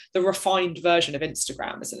like the refined version of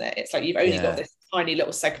Instagram, isn't it? It's like you've only got this tiny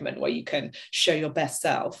little segment where you can show your best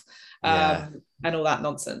self. And all that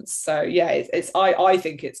nonsense. So I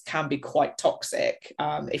think it can be quite toxic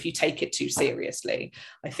if you take it too seriously.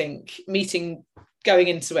 I think going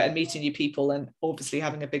into it and meeting new people and obviously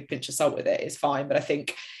having a big pinch of salt with it is fine, but I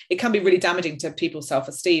think it can be really damaging to people's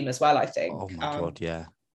self-esteem as well, I think. Oh my God, yeah.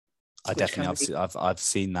 I definitely I've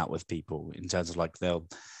seen that with people in terms of like they'll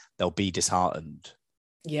be disheartened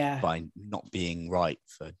by not being right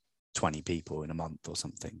for 20 people in a month or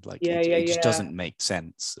something. Like it just doesn't make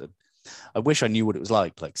sense. I wish I knew what it was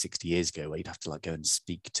like 60 years ago, where you'd have to like go and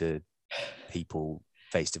speak to people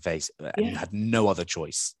face to face, and you had no other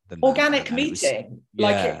choice than organic meeting.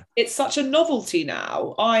 It's such a novelty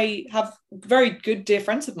now. I have very good dear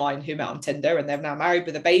friends of mine who met on Tinder, and they're now married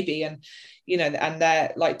with a baby, and and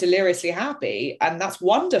they're like deliriously happy, and that's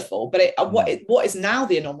wonderful. But what is now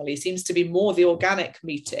the anomaly seems to be more the organic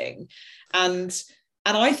meeting, and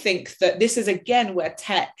I think that this is, again, where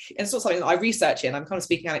tech, and it's not something that I research in, I'm kind of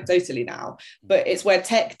speaking anecdotally now, but it's where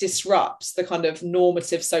tech disrupts the kind of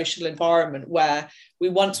normative social environment where we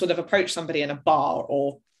once would have approached somebody in a bar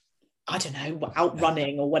or I don't know, out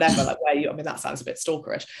running or whatever, like where you, I mean, that sounds a bit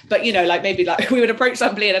stalkerish, but you know, like maybe like we would approach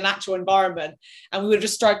somebody in a natural environment and we would have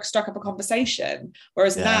just struck up a conversation.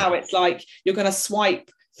 Whereas now it's like you're going to swipe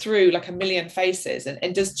through like a million faces,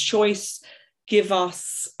 and does choice give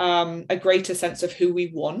us a greater sense of who we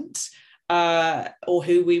want or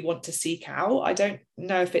who we want to seek out? I don't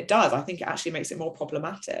know if it does. I think it actually makes it more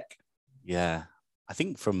problematic. Yeah. I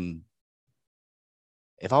think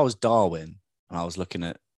if I was Darwin and I was looking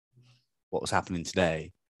at what was happening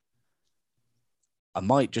today, I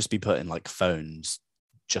might just be putting like phones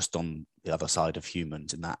just on the other side of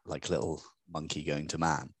humans in that like little monkey going to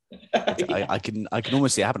man. Yeah. I can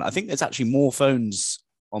almost see it happen. I think there's actually more phones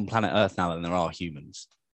on planet Earth now than there are humans.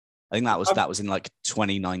 I think that was in like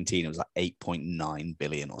 2019. It was like 8.9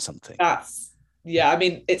 billion or something. I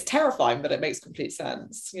mean, it's terrifying, but it makes complete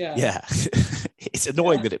sense. Yeah. It's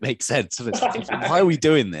annoying that it makes sense. Why are we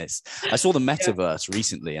doing this? I saw the metaverse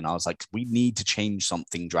recently and I was like, we need to change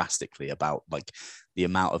something drastically about like the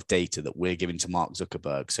amount of data that we're giving to Mark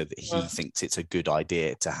Zuckerberg so that he thinks it's a good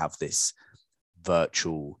idea to have this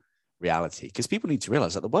virtual reality. Because people need to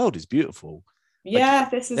realize that the world is beautiful. Yeah,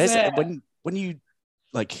 this is it. When you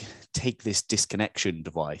like take this disconnection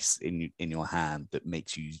device in your hand that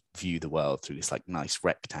makes you view the world through this like nice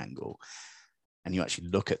rectangle, and you actually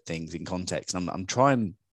look at things in context. And I'm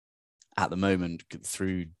trying at the moment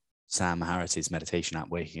through Sam Harris's meditation app,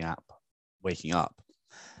 waking up,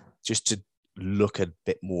 just to look a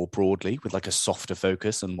bit more broadly with like a softer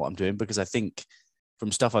focus on what I'm doing, because I think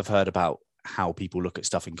from stuff I've heard about how people look at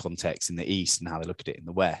stuff in context in the East and how they look at it in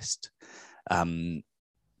the West,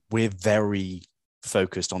 we're very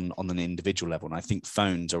focused on an individual level, and I think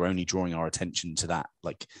phones are only drawing our attention to that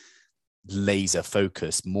like laser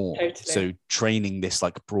focus more. Totally. So training this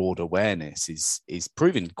like broad awareness is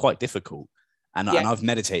proving quite difficult, and I've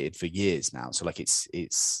meditated for years now, so like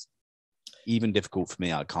it's even difficult for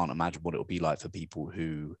me. I can't imagine what it will be like for people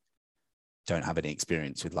who don't have any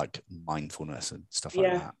experience with like mindfulness and stuff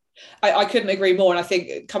like that. I couldn't agree more. And I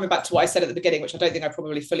think coming back to what I said at the beginning, which I don't think I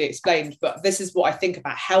probably fully explained, but this is what I think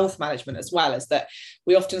about health management as well, is that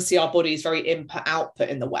we often see our bodies very input output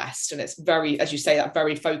in the West. And it's very, as you say, that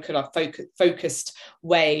very focused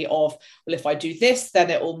way of, well, if I do this, then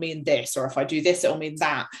it will mean this, or if I do this, it will mean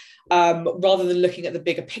that. Rather than looking at the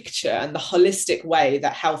bigger picture and the holistic way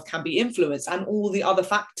that health can be influenced and all the other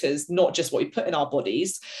factors, not just what we put in our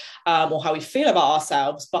bodies or how we feel about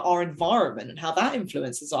ourselves, but our environment and how that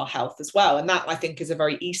influences our health as well. And that, I think, is a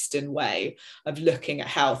very Eastern way of looking at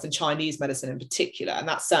health, and Chinese medicine in particular. And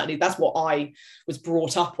that's what I was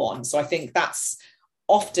brought up on. So I think that's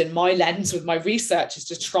often my lens with my research, is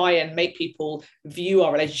to try and make people view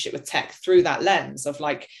our relationship with tech through that lens of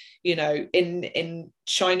like, you know, in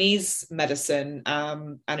Chinese medicine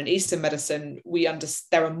and in Eastern medicine,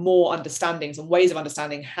 there are more understandings and ways of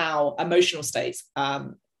understanding how emotional states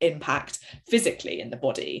impact physically in the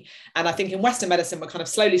body. And I think in Western medicine, we're kind of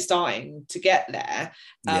slowly starting to get there.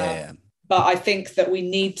 But I think that we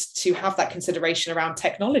need to have that consideration around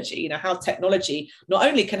technology, you know, how technology not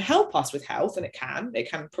only can help us with health, and it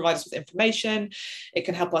can provide us with information, it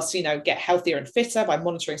can help us, you know, get healthier and fitter by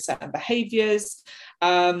monitoring certain behaviors,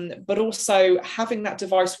 but also having that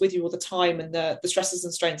device with you all the time, and the stresses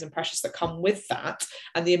and strains and pressures that come with that,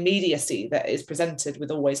 and the immediacy that is presented with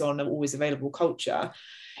always on and always available culture,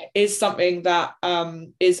 is something that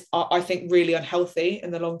is, I think, really unhealthy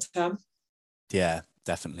in the long term. Yeah,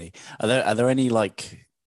 definitely. Are there any like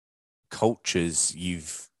cultures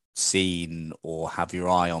you've seen or have your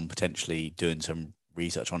eye on potentially doing some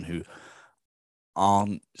research on who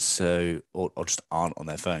aren't so, or just aren't on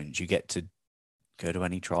their phones? You get to go to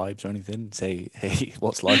any tribes or anything? Say, hey,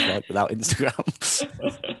 what's life like without Instagram?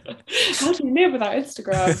 How do you live without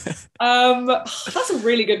Instagram? That's a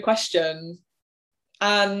really good question.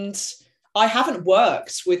 And I haven't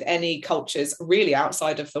worked with any cultures really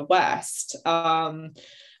outside of the West.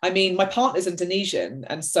 I mean, my partner's Indonesian,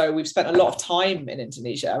 and so we've spent a lot of time in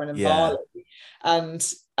Indonesia and in Bali.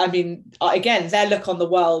 And I mean, again, their look on the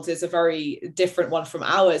world is a very different one from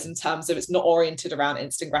ours in terms of it's not oriented around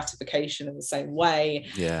instant gratification in the same way.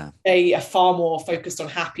 Yeah. They are far more focused on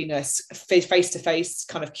happiness, face-to-face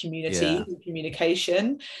kind of community and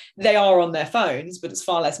communication. They are on their phones, but it's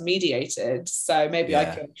far less mediated. So maybe I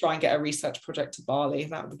could try and get a research project to Bali.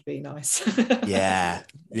 That would be nice. Yeah.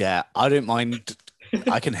 I don't mind.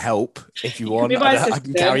 I can help if you want. I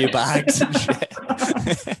can carry your bags and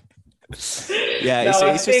shit.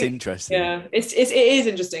 It's just interesting. Yeah, it is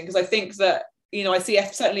interesting, because I think that, you know, I see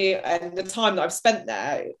certainly in the time that I've spent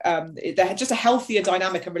there, they're just a healthier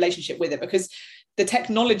dynamic and relationship with it, because the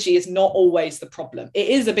technology is not always the problem. It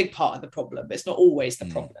is a big part of the problem, but it's not always the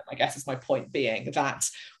problem, I guess, is my point, being that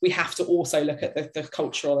we have to also look at the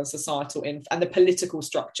cultural and societal and the political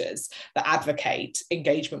structures that advocate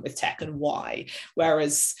engagement with tech and why.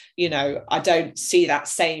 Whereas, you know, I don't see that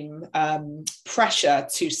same pressure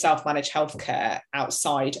to self-manage healthcare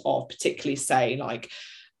outside of particularly, say, like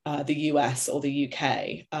the US or the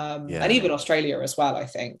UK, and even Australia as well, I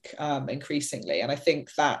think, increasingly. And I think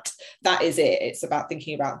that is it. It's about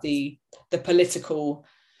thinking about the political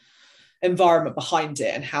environment behind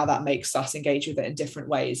it and how that makes us engage with it in different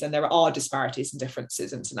ways. And there are disparities and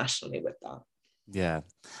differences internationally with that. Yeah.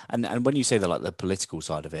 And when you say that, like the political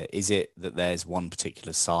side of it, is it that there's one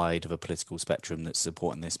particular side of a political spectrum that's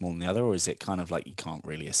supporting this more than the other, or is it kind of like you can't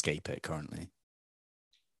really escape it currently?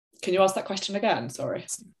 Can you ask that question again? Sorry.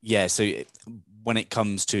 Yeah. So when it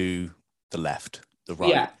comes to the left, the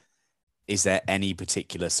right, is there any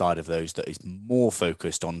particular side of those that is more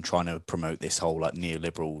focused on trying to promote this whole like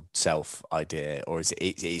neoliberal self idea, or is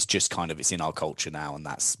it's just kind of, it's in our culture now and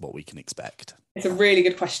that's what we can expect? It's a really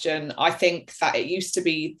good question. I think that it used to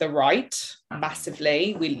be the right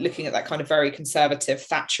massively. We're looking at that kind of very conservative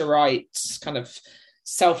Thatcherite kind of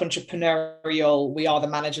self-entrepreneurial, we are the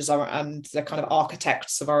managers and the kind of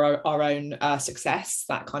architects of our own success,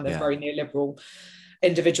 that kind of very neoliberal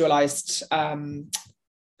individualized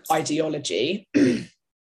ideology.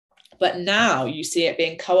 But now you see it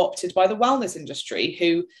being co-opted by the wellness industry,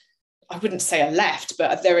 who I wouldn't say are left,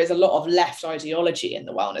 but there is a lot of left ideology in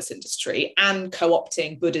the wellness industry, and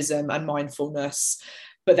co-opting Buddhism and mindfulness,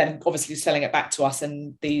 but then obviously selling it back to us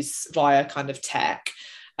and these via kind of tech.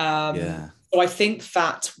 So I think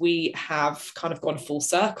that we have kind of gone full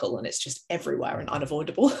circle and it's just everywhere and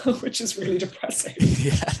unavoidable, which is really depressing.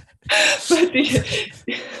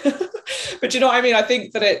 But you know what I mean? I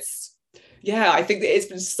think that I think that it's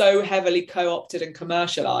been so heavily co-opted and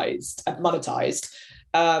commercialized and monetized,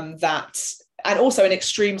 that, and also in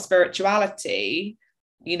extreme spirituality,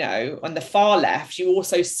 you know, on the far left, you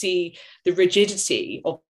also see the rigidity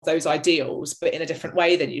of those ideals, but in a different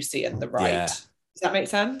way than you see in the right. Does that make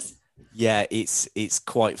sense? Yeah, it's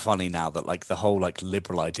quite funny now that like the whole like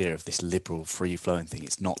liberal idea of this liberal free flowing thing,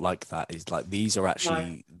 it's not like that. It's like these are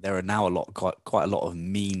actually there are now quite a lot of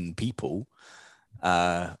mean people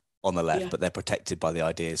on the left, but they're protected by the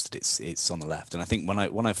ideas that it's on the left. And I think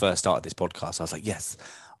when I first started this podcast, I was like, yes,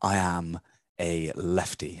 I am a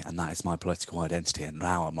lefty and that is my political identity. And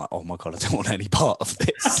now I'm like, oh my God, I don't want any part of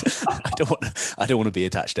this. I don't want to be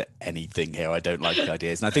attached to anything here. I don't like the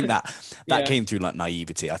ideas. And I think that came through like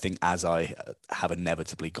naivety. I think as I have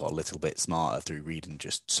inevitably got a little bit smarter through reading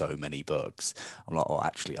just so many books, I'm like, oh,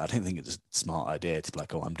 actually, I don't think it's a smart idea to be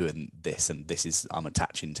like, oh, I'm doing this and I'm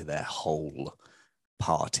attaching to their whole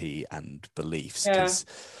party and beliefs.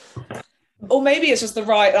 Or maybe it's just the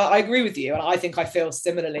rise. I agree with you, and I think I feel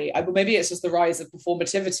similarly. Maybe it's just the rise of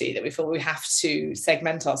performativity, that we feel we have to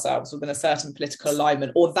segment ourselves within a certain political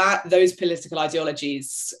alignment, or that those political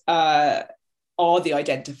ideologies are the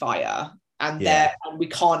identifier, and we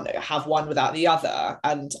can't have one without the other.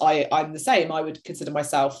 And I'm the same. I would consider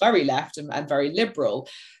myself very left and very liberal.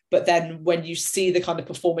 But then when you see the kind of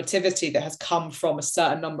performativity that has come from a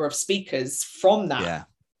certain number of speakers from that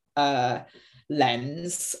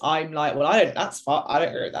lens, I'm like, well, I don't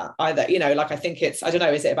agree with that either. You know, like I think it's, I don't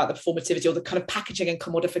know, is it about the performativity or the kind of packaging and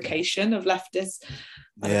commodification of leftist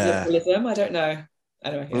liberalism? I don't know.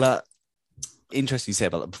 Anyway, well, interesting you say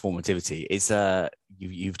about the performativity. It's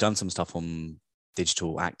you've done some stuff on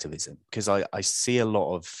digital activism, because I see a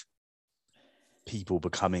lot of people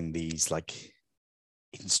becoming these like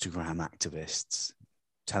Instagram activists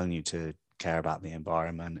telling you to care about the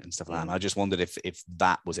environment and stuff like that. And I just wondered if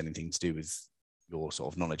that was anything to do with your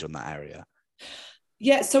sort of knowledge on that area.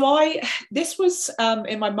 Yeah, so this was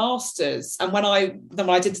in my master's, and when I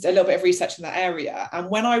did a little bit of research in that area, and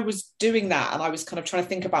when I was doing that and I was kind of trying to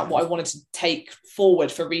think about what I wanted to take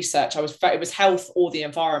forward for research, it was health or the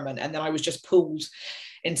environment, and then I was just pulled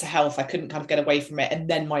into health. I couldn't kind of get away from it. And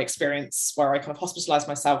then my experience where I kind of hospitalized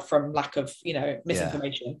myself from lack of,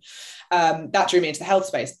 misinformation, that drew me into the health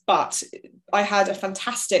space. But I had a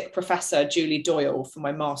fantastic professor, Julie Doyle, for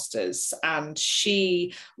my master's, and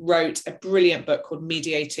she wrote a brilliant book called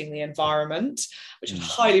Mediating the Environment, which I'd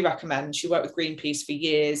highly recommend. She worked with Greenpeace for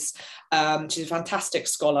years. She's a fantastic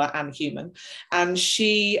scholar and human. And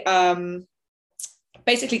she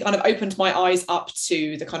basically kind of opened my eyes up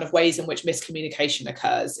to the kind of ways in which miscommunication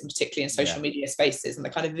occurs, and particularly in social media spaces, and the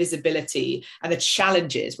kind of visibility and the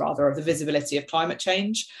challenges rather of the visibility of climate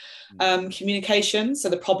change. Communication, so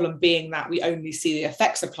the problem being that we only see the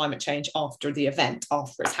effects of climate change after the event,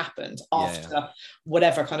 after it's happened, after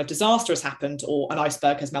whatever kind of disaster has happened or an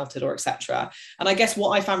iceberg has melted or etc. And I guess what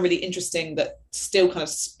I found really interesting that still kind of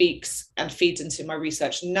speaks and feeds into my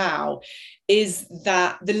research now is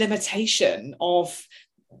that the limitation of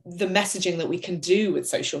the messaging that we can do with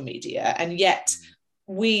social media, and yet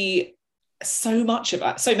so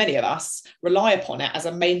many of us rely upon it as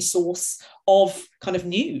a main source of kind of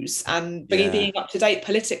news and being up to date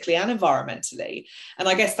politically and environmentally. And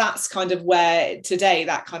I guess that's kind of where today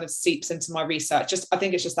that kind of seeps into my research. I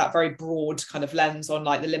think it's just that very broad kind of lens on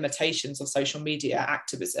like the limitations of social media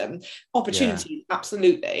activism. Opportunities,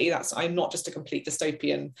 absolutely. I'm not just a complete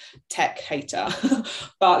dystopian tech hater,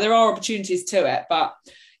 but there are opportunities to it. But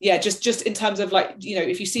yeah, just in terms of like, you know,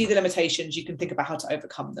 if you see the limitations, you can think about how to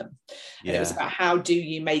overcome them. And it was about how do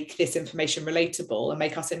you make this information relatable and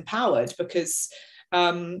make us empowered, because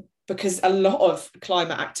a lot of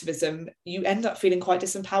climate activism, you end up feeling quite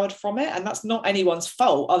disempowered from it. And that's not anyone's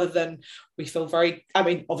fault, other than we feel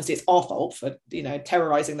obviously it's our fault for, you know,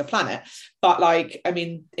 terrorizing the planet. But like, I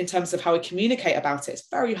mean, in terms of how we communicate about it, it's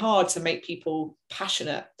very hard to make people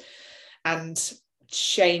passionate and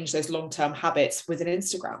change those long-term habits with an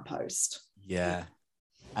Instagram post.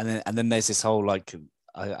 And then there's this whole like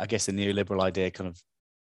I guess the neoliberal idea kind of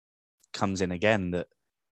comes in again, that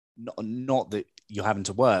not that you're having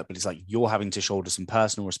to work, but it's like you're having to shoulder some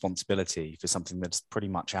personal responsibility for something that's pretty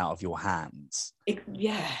much out of your hands.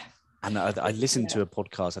 And I listened to a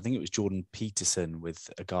podcast, I think it was Jordan Peterson, with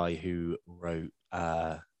a guy who wrote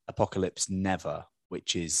Apocalypse Never,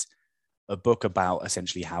 which is a book about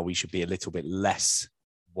essentially how we should be a little bit less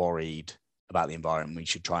worried about the environment. We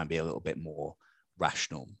should try and be a little bit more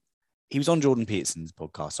rational. He was on Jordan Peterson's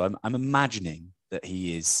podcast, so I'm imagining that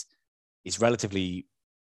he is relatively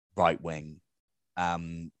right wing. But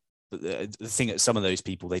the thing that some of those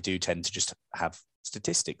people, they do tend to just have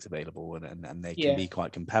statistics available and they can be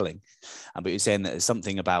quite compelling. But you're saying that there's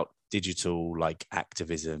something about digital like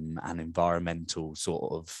activism and environmental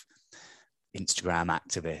sort of Instagram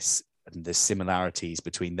activists, and the similarities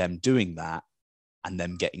between them doing that and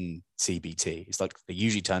them getting CBT. It's like they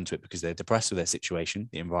usually turn to it because they're depressed with their situation.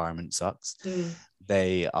 The environment sucks.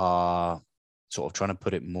 They are sort of trying to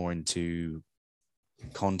put it more into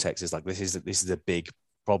context. It's like, this is a big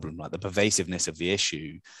problem. Like the pervasiveness of the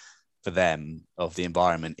issue for them of the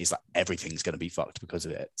environment is like everything's going to be fucked because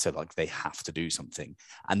of it. So like they have to do something.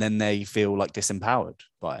 And then they feel like disempowered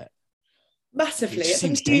by it. Massively. It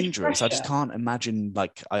seems dangerous. Pressure. I just can't imagine,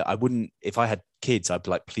 like, I wouldn't, if I had kids, I'd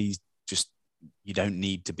be like, please just, you don't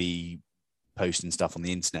need to be posting stuff on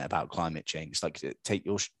the internet about climate change. Like, take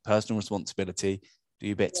your personal responsibility, do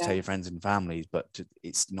your bit to tell your friends and families, but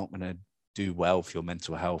it's not going to do well for your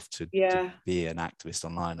mental health to be an activist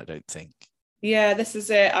online, I don't think. Yeah, this is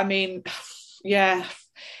it. I mean,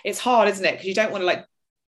 it's hard, isn't it? Because you don't want to like,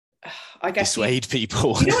 I guess dissuade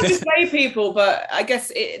people. You don't want to dissuade people, but I guess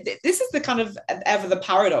this is the kind of ever the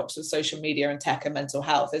paradox of social media and tech and mental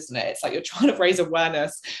health, isn't it? It's like you're trying to raise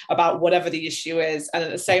awareness about whatever the issue is, and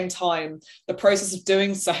at the same time, the process of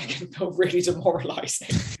doing so can feel really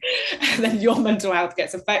demoralizing, and then your mental health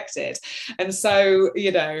gets affected. And so,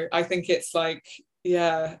 you know, I think it's like,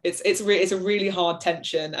 it's a really hard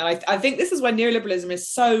tension, and I think this is where neoliberalism is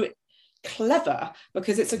so clever,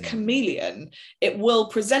 because it's a chameleon. It will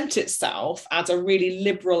present itself as a really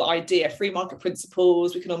liberal idea, free market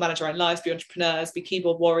principles, we can all manage our own lives, be entrepreneurs, be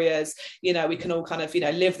keyboard warriors, you know, we can all kind of, you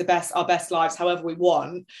know, live our best lives however we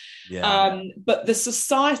want. But the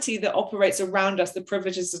society that operates around us, the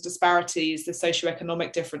privileges, the disparities, the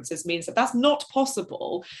socioeconomic differences, means that that's not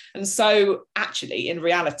possible. And so actually in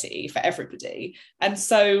reality for everybody, and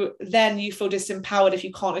so then you feel disempowered if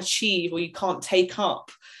you can't achieve or you can't take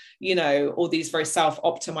up, you know, all these very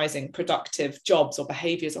self-optimizing productive jobs or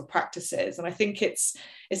behaviors or practices. And I think it's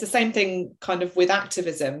the same thing kind of with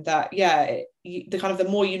activism, that the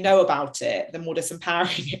more you know about it, the more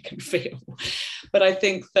disempowering it can feel. But I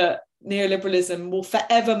think that neoliberalism will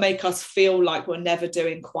forever make us feel like we're never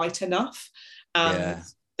doing quite enough. And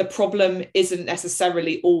the problem isn't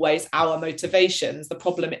necessarily always our motivations. The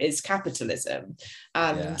problem is capitalism.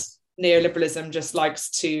 And neoliberalism just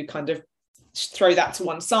likes to kind of throw that to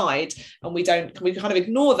one side, and we kind of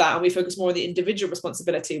ignore that, and we focus more on the individual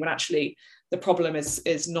responsibility, when actually the problem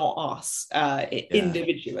is not us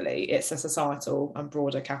individually, it's a societal and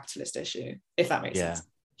broader capitalist issue, if that makes sense.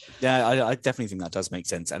 I definitely think that does make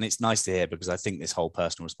sense, and it's nice to hear, because I think this whole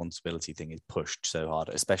personal responsibility thing is pushed so hard,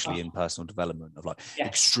 especially in personal development, of like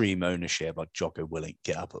extreme ownership, like Jocko Willink,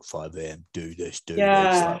 get up at 5 a.m, do this,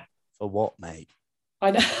 like, for what, mate?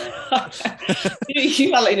 I know. You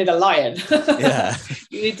sound like you need a lion. Yeah.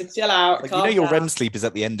 You need to chill out. Like, your REM sleep is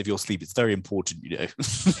at the end of your sleep. It's very important,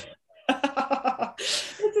 This is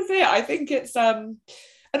it. I think it's and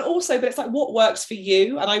also, but it's like what works for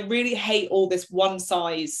you. And I really hate all this one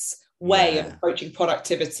size way of approaching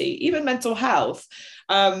productivity, even mental health.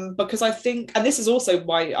 Because I think, and this is also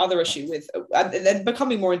my other issue with, and then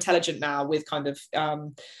becoming more intelligent now with kind of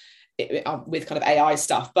AI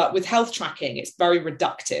stuff, but with health tracking, it's very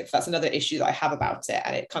reductive. That's another issue that I have about it.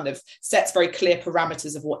 And it kind of sets very clear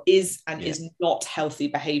parameters of what is and is not healthy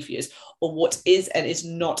behaviors, or what is and is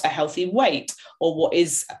not a healthy weight, or what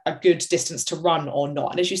is a good distance to run or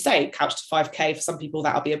not. And as you say, couch to 5K, for some people,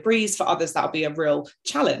 that'll be a breeze. For others, that'll be a real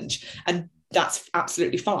challenge. And that's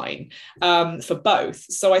absolutely fine for both.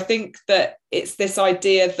 So I think that it's this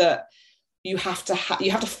idea that you have to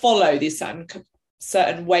follow these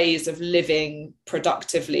certain ways of living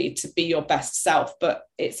productively to be your best self, but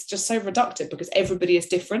it's just so reductive because everybody is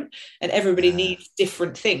different and everybody needs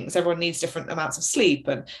different things. Everyone needs different amounts of sleep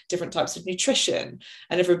and different types of nutrition,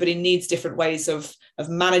 and everybody needs different ways of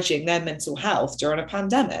managing their mental health during a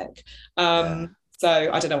pandemic. So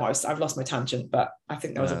I don't know why I've lost my tangent, but I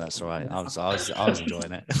think that was. That's all right. I was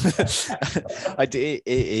enjoying it. It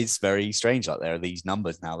is very strange. Like, there are these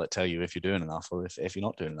numbers now that tell you if you're doing enough or if you're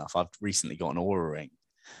not doing enough. I've recently got an Oura ring.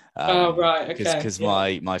 Oh right, okay. Because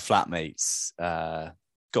my flatmates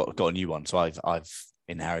got a new one, so I've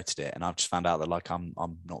inherited it, and I've just found out that like I'm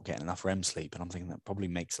not getting enough REM sleep, and I'm thinking that probably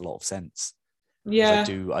makes a lot of sense. Yeah,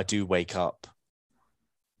 I do wake up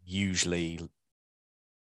usually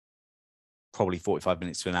probably 45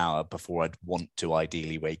 minutes to an hour before I'd want to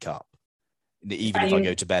ideally wake up, even if I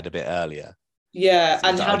go to bed a bit earlier. Yeah.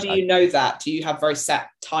 And how do you know that? Do you have very set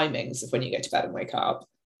timings of when you go to bed and wake up?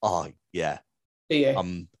 Oh yeah. Do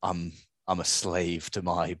you? I'm a slave to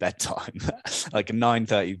my bedtime. Like at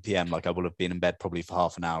 9:30 p.m, like I will have been in bed probably for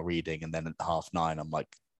half an hour reading, and then at 9:30 I'm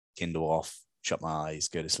like Kindle off, shut my eyes,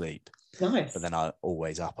 go to sleep. Nice. But then I'm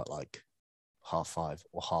always up at like 5:30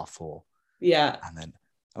 or 4:30. Yeah. And then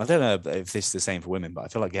I don't know if this is the same for women, but I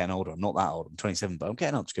feel like getting older. I'm not that old. I'm 27, but I'm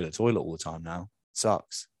getting up to go to the toilet all the time now. It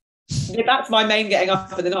sucks. Yeah, that's my main getting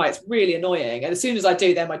up in the night. It's really annoying. And as soon as I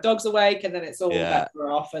do, then my dog's awake, and then it's all better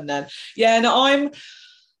off. And then I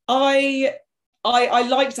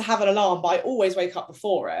like to have an alarm, but I always wake up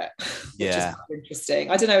before it, which is kind of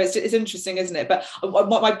interesting. I don't know. It's interesting, isn't it? But I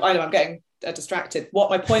know I'm getting distracted. What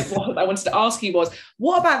my point was, I wanted to ask you was,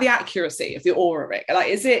 what about the accuracy of the Oura ring? Like,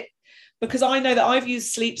 is it? Because I know that I've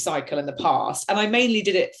used Sleep Cycle in the past, and I mainly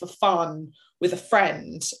did it for fun with a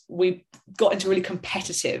friend. We got into a really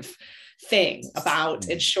competitive thing about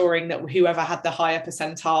ensuring that whoever had the higher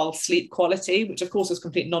percentile sleep quality, which of course was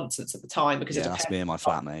complete nonsense at the time, because that's me and my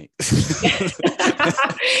flatmate.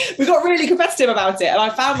 We got really competitive about it, and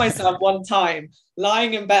I found myself one time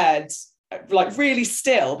lying in bed like really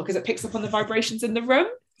still because it picks up on the vibrations in the room,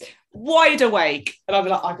 wide awake, and I'm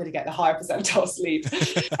like, I'm going to get the higher percentile sleep,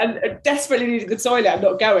 and desperately needing the toilet. I'm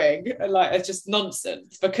not going, and like it's just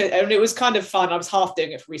nonsense. And it was kind of fun. I was half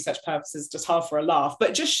doing it for research purposes, just half for a laugh, but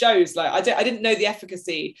it just shows like I didn't know the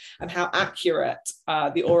efficacy and how accurate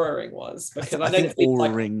the Oura ring was, because I think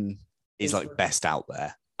Oura ring is like best out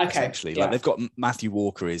there. Okay, essentially, like they've got Matthew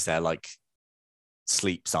Walker is their like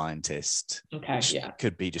sleep scientist.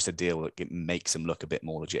 Could be just a deal that makes him look a bit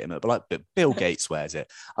more legitimate, but Bill Gates wears it.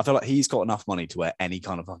 I feel like he's got enough money to wear any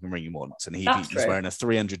kind of fucking ring he wants, and he's wearing a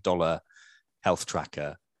 $300 health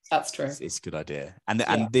tracker. That's true. It's a good idea.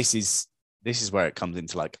 And this is where it comes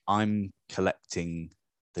into like, I'm collecting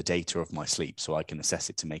the data of my sleep so I can assess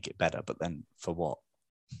it to make it better, but then for what?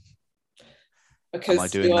 Because am I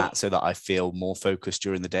doing that so that I feel more focused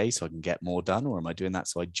during the day so I can get more done? Or am I doing that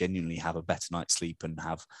so I genuinely have a better night's sleep and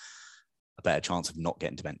have a better chance of not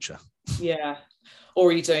getting dementia? Yeah. Or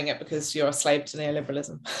are you doing it because you're a slave to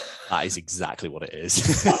neoliberalism? That is exactly what it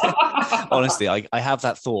is. Honestly, I have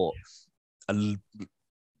that thought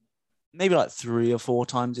maybe like 3 or 4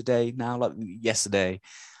 times a day now. Like yesterday,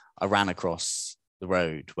 I ran across the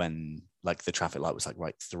road when like the traffic light was like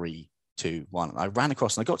right 3, 2, 1. I ran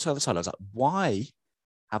across and I got to the other side. I was like, why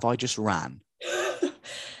have I just ran?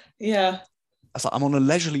 Yeah. I was like, I'm on a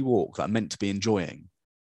leisurely walk that I'm meant to be enjoying.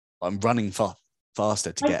 I'm running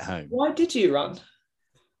faster to get home. Why did you run?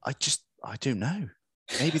 I don't know.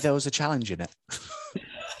 Maybe there was a challenge in it.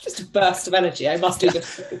 Just a burst of energy. I must do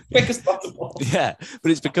this as quick as possible. Yeah,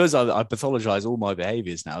 but it's because I pathologize all my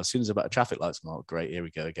behaviors now. As soon as about a traffic lights, I'm like, great, here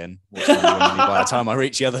we go again. What's going on with me by the time I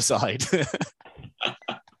reach the other side?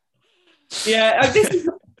 Yeah,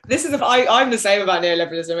 this is, I'm the same about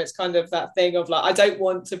neoliberalism. It's kind of that thing of like, I don't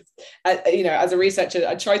want to, as a researcher,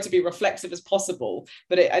 I try to be reflexive as possible,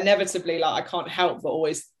 but it inevitably, like, I can't help but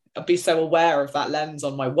always be so aware of that lens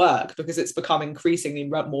on my work because it's become increasingly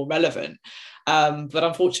more relevant. But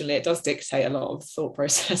unfortunately, it does dictate a lot of thought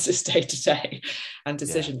processes day to day and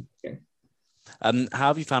decision making. How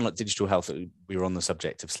have you found like digital health? We were on the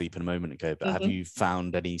subject of sleep a moment ago, but have you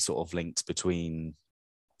found any sort of links between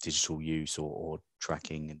digital use or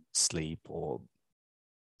tracking and sleep or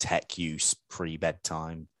tech use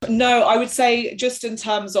pre-bedtime? No, I would say just in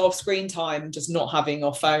terms of screen time, just not having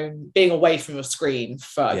your phone, being away from your screen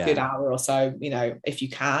for a good hour or so, if you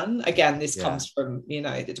can. Again, this comes from,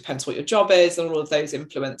 it depends what your job is and all of those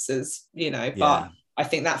influences, but I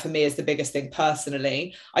think that for me is the biggest thing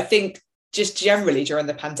personally. I think just generally during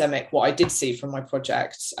the pandemic, what I did see from my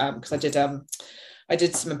project, because I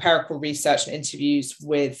did some empirical research and interviews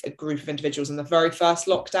with a group of individuals in the very first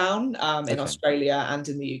lockdown in Australia and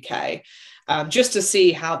in the UK, just to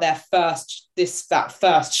see how that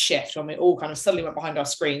first shift when we all kind of suddenly went behind our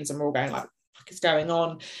screens and we're all going like, what is going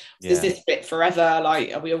on? Is this bit forever?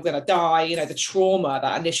 Like, are we all going to die? The trauma,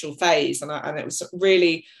 that initial phase. And it was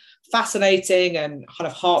really fascinating and kind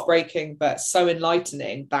of heartbreaking, but so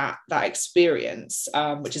enlightening, that experience,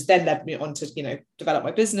 which has then led me on to, develop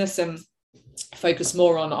my business and focus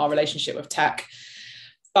more on our relationship with tech.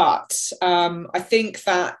 But I think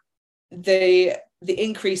that the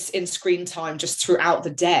increase in screen time just throughout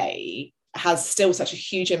the day has still such a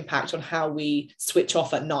huge impact on how we switch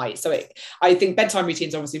off at night. So I think bedtime routine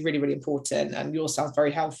is obviously really, really important, and yours sounds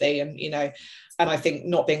very healthy, and and I think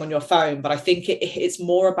not being on your phone, but I think it's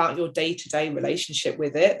more about your day-to-day relationship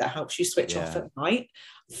with it that helps you switch off at night.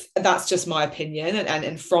 That's just my opinion,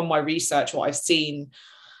 and from my research, what I've seen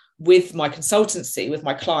with my consultancy, with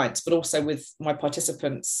my clients, but also with my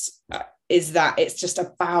participants, is that it's just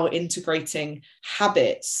about integrating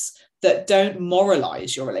habits that don't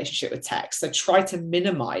moralize your relationship with tech. So try to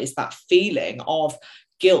minimize that feeling of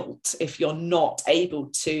guilt if you're not able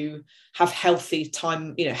to have healthier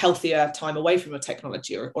time away from your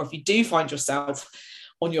technology, or if you do find yourself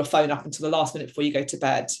on your phone up until the last minute before you go to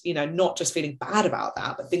bed, not just feeling bad about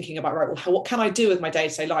that, but thinking about, right, well, what can I do with my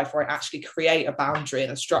day-to-day life where I actually create a boundary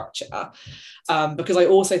and a structure? Because I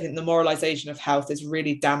also think the moralization of health is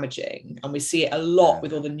really damaging. And we see it a lot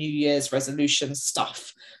with all the New Year's resolution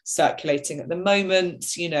stuff circulating at the moment,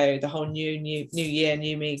 the whole new year,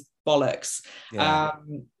 new me bollocks.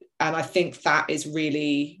 And I think that is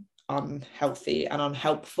really unhealthy and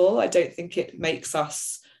unhelpful. I don't think it makes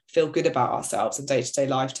us feel good about ourselves in day-to-day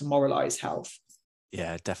life to moralize health.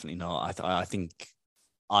 Yeah, definitely not. I think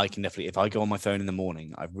I can definitely, if I go on my phone in the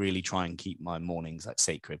morning, I really try and keep my mornings like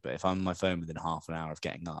sacred. But if I'm on my phone within half an hour of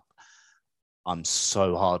getting up, I'm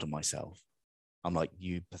so hard on myself. I'm like,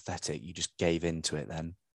 you pathetic. You just gave into it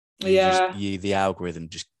then. The algorithm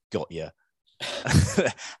just got you.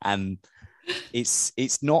 And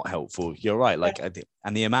it's not helpful. You're right. Like,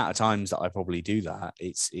 and the amount of times that I probably do that,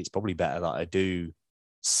 it's probably better that I do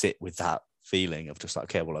sit with that feeling of just like,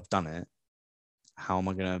 okay, well, I've done it. How am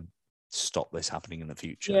I going to stop this happening in the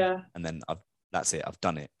future? And then that's it. I've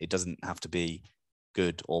done it. It doesn't have to be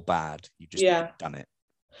good or bad. You just done it.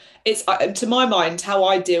 It's to my mind how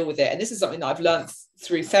I deal with it, and this is something that I've learned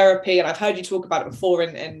through therapy, and I've heard you talk about it before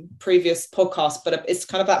in previous podcasts, but it's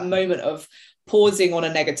kind of that moment of pausing on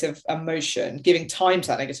a negative emotion, giving time to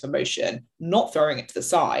that negative emotion, not throwing it to the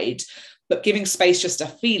side, but giving space just to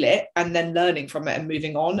feel it and then learning from it and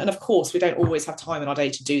moving on. And of course, we don't always have time in our day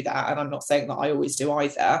to do that. And I'm not saying that I always do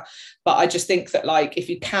either, but I just think that, like, if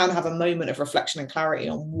you can have a moment of reflection and clarity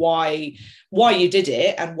on why you did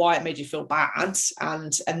it and why it made you feel bad,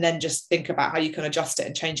 and then just think about how you can adjust it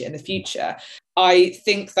and change it in the future. I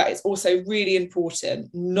think that it's also really important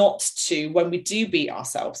not to, when we do beat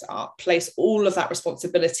ourselves up, place all of that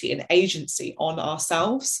responsibility and agency on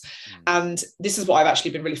ourselves. And this is what I've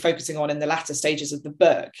actually been really focusing on in the latter stages of the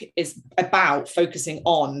book, is about focusing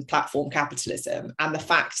on platform capitalism and the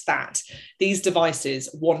fact that these devices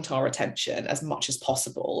want our attention as much as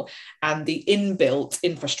possible. And the inbuilt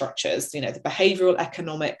infrastructures, the behavioral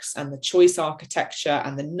economics and the choice architecture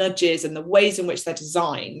and the nudges and the ways in which they're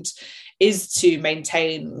designed is to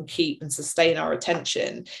maintain, keep and sustain our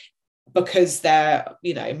attention, because they're,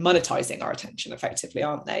 monetizing our attention effectively,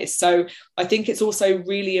 aren't they? So I think it's also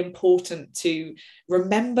really important to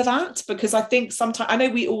remember that, because I think sometimes, I know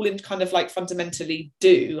we all in kind of like fundamentally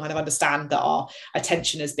do kind of understand that our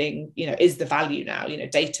attention is being, is the value now.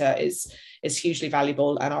 Data is hugely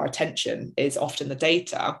valuable and our attention is often the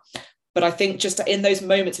data. But I think just in those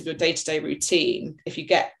moments of your day-to-day routine, if you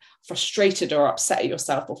get frustrated or upset at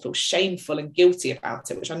yourself or feel shameful and guilty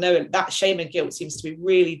about it, which I know that shame and guilt seems to be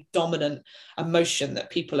really dominant emotion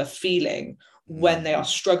that people are feeling when they are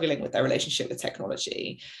struggling with their relationship with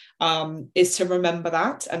technology, is to remember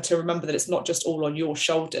that, and to remember that it's not just all on your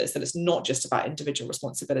shoulders, that it's not just about individual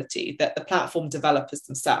responsibility, that the platform developers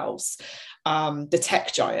themselves, the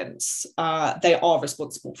tech giants, they are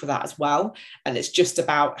responsible for that as well. And it's just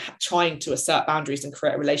about trying to assert boundaries and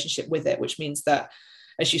create a relationship with it, which means that,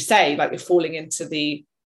 as you say, like, you're falling into the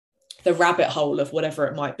rabbit hole of whatever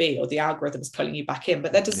it might be, or the algorithm is pulling you back in,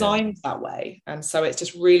 but they're designed that way. And so it's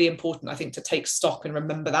just really important, I think, to take stock and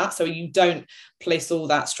remember that, so you don't place all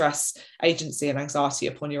that stress, agency and anxiety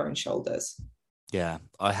upon your own shoulders. Yeah,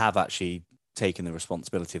 I have actually taken the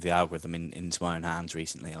responsibility of the algorithm into my own hands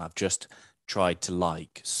recently, and I've just tried to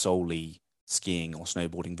like solely skiing or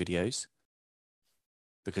snowboarding videos,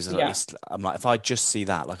 because I'm like, if I just see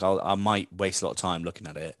that, like, I might waste a lot of time looking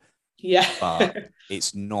at it. Yeah. But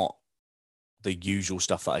it's not the usual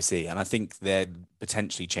stuff that I see. And I think they're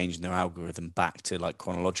potentially changing their algorithm back to like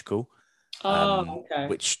chronological, Okay.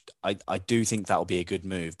 which I do think that'll be a good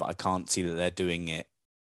move, but I can't see that they're doing it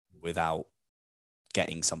without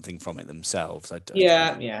getting something from it themselves.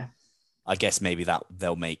 I guess maybe that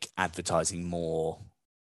they'll make advertising more,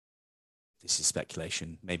 this is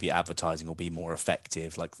speculation, maybe advertising will be more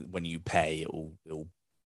effective. Like when you pay, it'll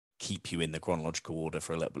keep you in the chronological order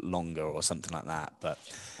for a little bit longer or something like that. But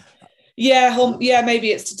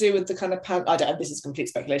maybe it's to do with the kind of I don't know, this is complete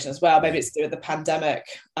speculation as well. Maybe it's to do with the pandemic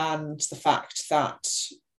and the fact that,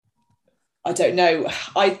 I don't know,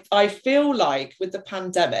 I feel like with the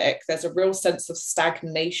pandemic there's a real sense of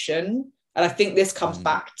stagnation. And I think this comes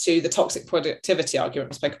back to the toxic productivity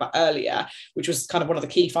argument we spoke about earlier, which was kind of one of the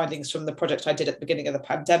key findings from the project I did at the beginning of the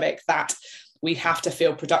pandemic, that we have to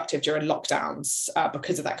feel productive during lockdowns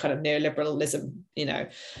because of that kind of neoliberalism,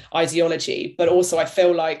 ideology. But also I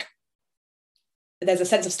feel like there's a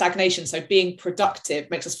sense of stagnation. So being productive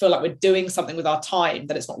makes us feel like we're doing something with our time,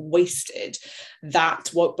 that it's not wasted,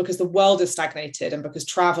 because the world is stagnated, and because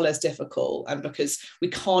travel is difficult, and because we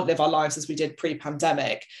can't live our lives as we did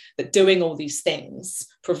pre-pandemic, that doing all these things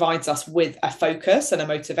provides us with a focus and a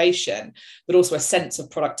motivation, but also a sense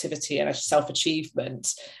of productivity and a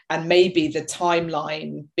self-achievement. And maybe the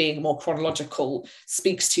timeline being more chronological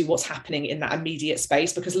speaks to what's happening in that immediate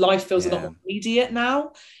space, because life feels a lot more immediate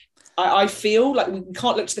now. I feel like we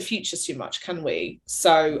can't look to the future too much, can we?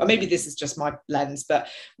 So maybe this is just my lens, but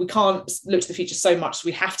we can't look to the future so much. So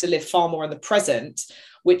we have to live far more in the present,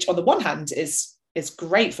 which on the one hand is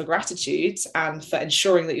great for gratitude and for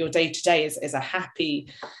ensuring that your day-to-day is a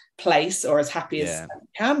happy place, or as happy as it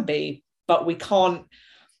can be. But we can't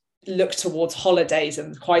look towards holidays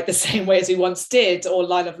in quite the same way as we once did, or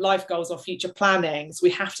line of life goals or future plannings.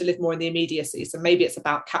 We have to live more in the immediacy. So maybe it's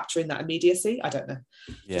about capturing that immediacy. I don't know.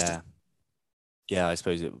 I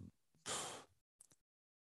suppose it.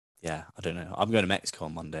 Yeah, I don't know. I'm going to Mexico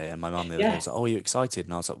on Monday, and my mum the other day was like, "Oh, are you excited?"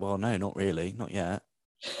 And I was like, "Well, no, not really, not yet."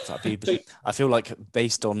 Like, I feel like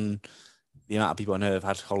based on the amount of people I know have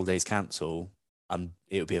had holidays cancel,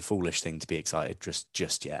 it would be a foolish thing to be excited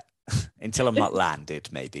just yet. Until I'm not landed,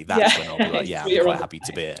 maybe that's when I'll be like, I'm quite happy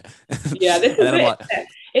to be here. This is it.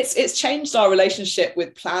 It's changed our relationship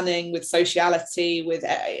with planning, with sociality, with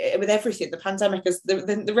everything. The pandemic is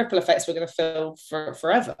the ripple effects we're going to feel for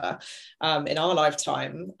forever in our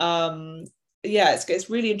lifetime. It's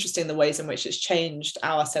really interesting the ways in which it's changed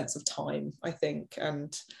our sense of time, I think,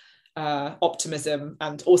 and optimism,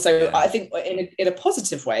 and also I think in a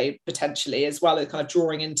positive way potentially, as well as kind of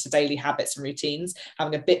drawing into daily habits and routines,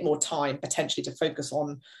 having a bit more time potentially to focus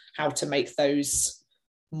on how to make those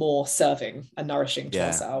more serving and nourishing to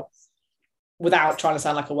ourselves, without trying to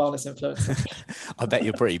sound like a wellness influencer. I bet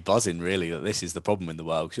you're pretty buzzing really that this is the problem in the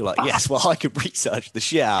world, because you're like, yes, well, I could research the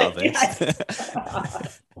shit out of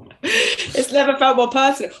this. It's never felt more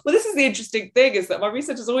personal. Well, this is the interesting thing, is that my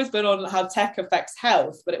research has always been on how tech affects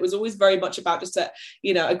health, but it was always very much about just a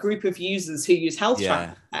group of users who use health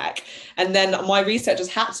tracking tech. And then my research has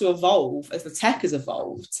had to evolve as the tech has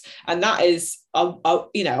evolved. And that is a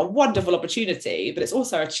wonderful opportunity, but it's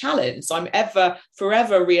also a challenge. So I'm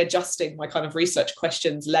forever readjusting my kind of research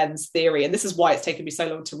questions, lens, theory. And this is why it's taken me so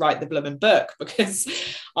long to write the blooming book, because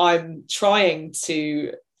I'm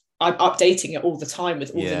updating it all the time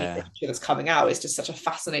with all the new literature that's coming out. It's just such a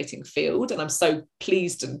fascinating field, and I'm so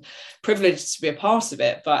pleased and privileged to be a part of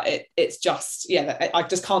it. But it's just, I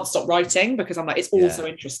just can't stop writing, because I'm like, it's all so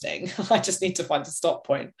interesting. I just need to find a stop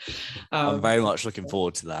point. I'm very much looking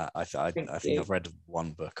forward to that. I think I've read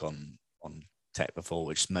one book on tech before,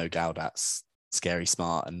 which is Mo Gaudat's Scary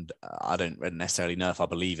Smart, and I don't necessarily know if I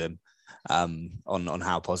believe him. on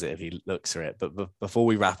how positive he looks at it. But before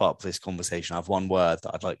we wrap up this conversation, I have one word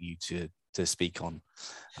that I'd like you to speak on.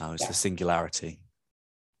 It's the singularity.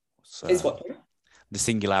 So, Is what? The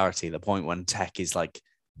singularity, the point when tech is like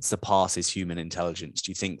surpasses human intelligence.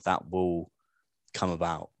 Do you think that will come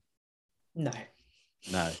about? No.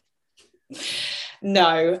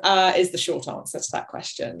 No is the short answer to that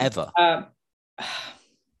question. Ever?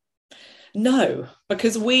 No,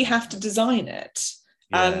 because we have to design it.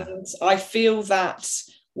 Yeah. And I feel that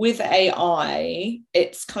with AI,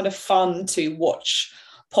 it's kind of fun to watch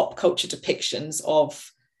pop culture depictions of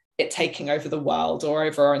it taking over the world or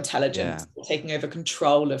over our intelligence, or taking over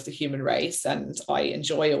control of the human race. And I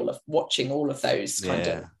enjoy watching all of those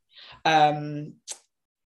kind of,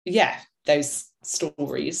 those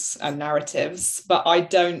stories and narratives. But I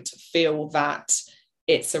don't feel that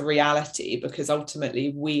it's a reality, because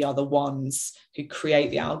ultimately we are the ones who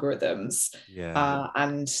create the algorithms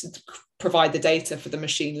and provide the data for the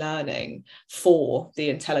machine learning for the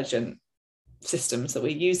intelligent systems that we're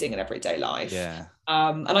using in everyday life.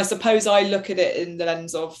 And I suppose I look at it in the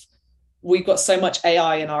lens of, we've got so much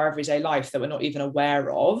AI in our everyday life that we're not even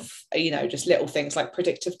aware of, just little things like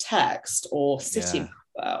predictive text or city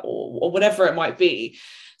mapper or whatever it might be.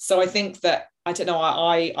 So I think that, I don't know,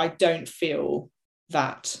 I don't feel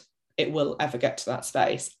that it will ever get to that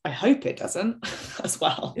space. I hope it doesn't as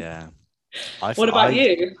well. What about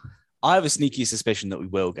you? I have a sneaky suspicion that we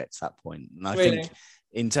will get to that point. And I think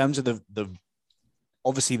in terms of the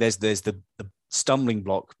obviously there's the stumbling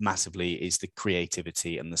block massively is the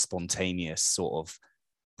creativity and the spontaneous sort of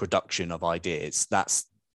production of ideas. That's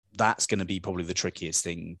going to be probably the trickiest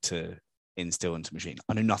thing to instill into machine.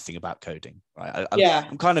 I know nothing about coding, right?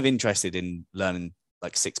 I'm kind of interested in learning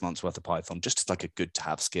like 6 months worth of Python, just as like a good to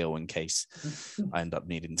have skill in case I end up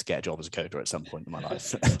needing to get a job as a coder at some point in my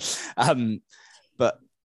life. But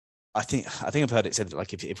I think I've heard it said that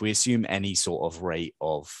like if we assume any sort of rate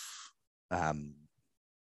of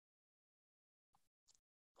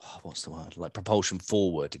what's the word, like propulsion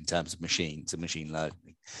forward in terms of machines and machine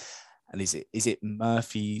learning, and is it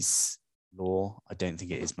Murphy's law? I don't think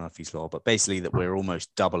it is Murphy's law, but basically that we're almost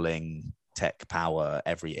doubling tech power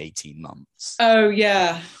every 18 months. Oh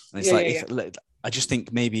yeah. And it's I just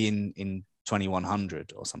think maybe in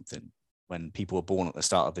 2100 or something, when people were born at the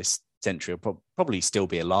start of this century, will probably still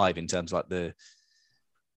be alive in terms of like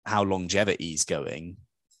how longevity is going.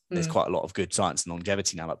 There's quite a lot of good science and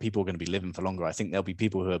longevity now. Like people are going to be living for longer. I think there'll be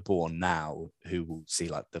people who are born now who will see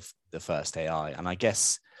like the first AI. And I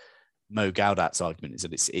guess Mo Gaudat's argument is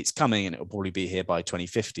that it's coming and it will probably be here by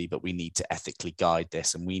 2050, but we need to ethically guide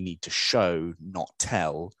this and we need to show, not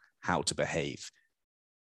tell, how to behave.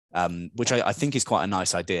 Which I think is quite a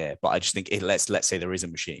nice idea, but I just think let's say there is a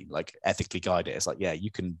machine, like ethically guide it. It's like,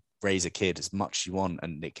 you can raise a kid as much as you want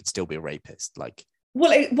and it could still be a rapist. Like,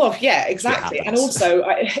 well, yeah, exactly. And also,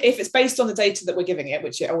 if it's based on the data that we're giving it,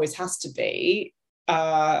 which it always has to be,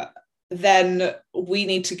 then we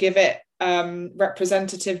need to give it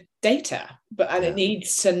representative data. And it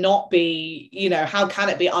needs to not be, how can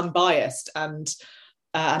it be unbiased and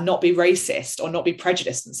not be racist or not be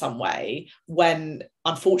prejudiced in some way when,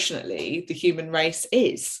 unfortunately, the human race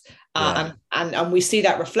is. And we see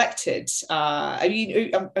that reflected.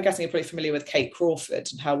 I'm guessing you're pretty familiar with Kate Crawford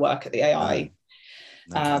and her work at the AI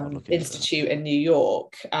Institute in New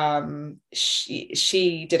York.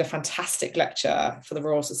 She did a fantastic lecture for the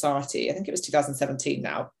Royal Society. I think it was 2017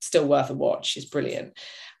 now, still worth a watch. She's brilliant.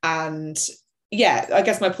 And I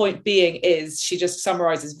guess my point being is she just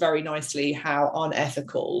summarizes very nicely how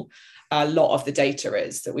unethical a lot of the data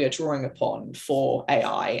is that we are drawing upon for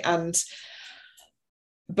AI. And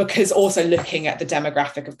because also looking at the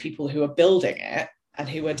demographic of people who are building it and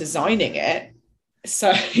who are designing it.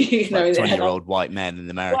 So, 20-year-old white men in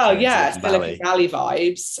America. Well, yeah, Silicon Valley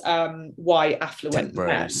vibes, white, affluent tech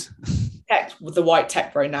bros. With the white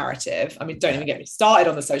tech bro narrative. I mean, don't even get me started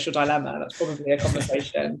on the social dilemma. That's probably a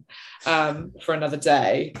conversation for another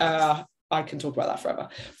day. I can talk about that forever.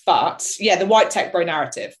 But the white tech bro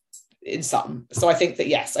narrative in some. So I think that,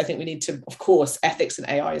 I think we need to, of course, ethics in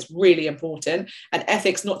AI is really important, and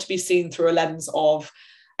ethics not to be seen through a lens of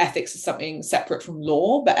ethics is something separate from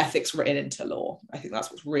law, but ethics written into law. I think that's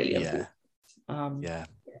what's really important.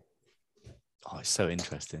 Oh, it's so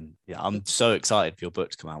interesting. Yeah, I'm so excited for your book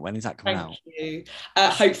to come out. When is that coming out? Thank you.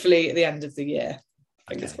 Hopefully at the end of the year.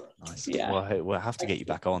 Okay, nice. Yeah. Well, we'll have to get you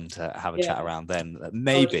back on to have a chat around then.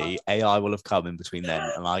 Maybe AI will have come in between then,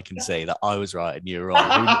 and I can say that I was right and you were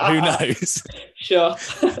wrong. Who knows? Sure.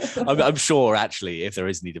 I'm sure, actually, if there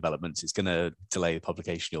is any developments, it's going to delay the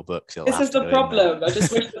publication of your book. This is the problem. I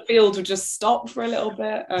just wish the field would just stop for a little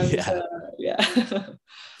bit. And,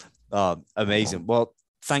 Amazing. Well,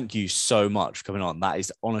 thank you so much for coming on. That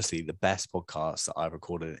is honestly the best podcast that I've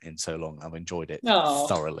recorded in so long. I've enjoyed it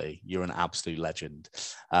thoroughly. You're an absolute legend.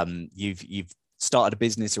 You've started a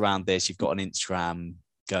business around this. You've got an Instagram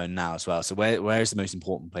going now as well. So where is the most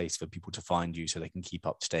important place for people to find you so they can keep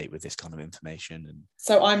up to date with this kind of information? And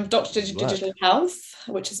so I'm Dr Digital Health,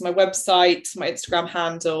 which is my website, my Instagram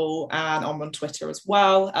handle, and I'm on Twitter as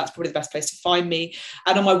well. That's probably the best place to find me.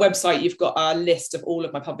 And on my website, you've got a list of all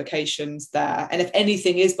of my publications there. And if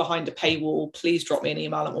anything is behind a paywall, please drop me an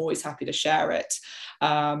email. I'm always happy to share it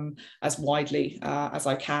as widely as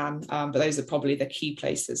I can. But those are probably the key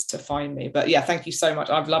places to find me. But yeah, thank you so much.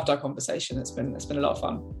 I've loved our conversation. It's been a lot of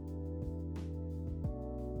fun.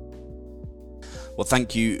 Well,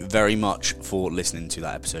 thank you very much for listening to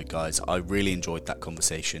that episode, guys. I really enjoyed that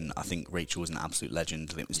conversation. I think Rachel was an absolute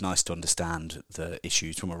legend, and it was nice to understand the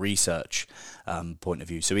issues from a research point of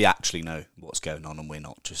view, so we actually know what's going on and we're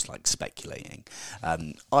not just like speculating.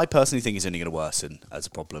 I personally think it's only going to worsen as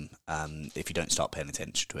a problem if you don't start paying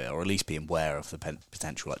attention to it, or at least be aware of the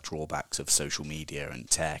potential like drawbacks of social media and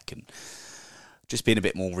tech, and just being a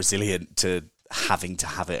bit more resilient to having to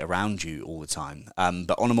have it around you all the time.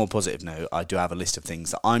 But on a more positive note, I do have a list of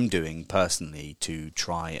things that I'm doing personally to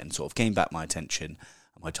try and sort of gain back my attention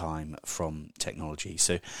and my time from technology.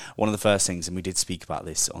 So one of the first things, and we did speak about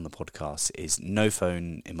this on the podcast, is no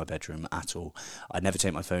phone in my bedroom at all. I never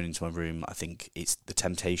take my phone into my room. I think the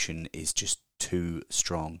temptation is just too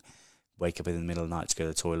strong. Wake up in the middle of the night to go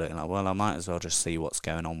to the toilet and like, well, I might as well just see what's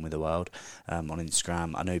going on with the world. On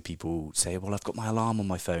Instagram, I know people say, well, I've got my alarm on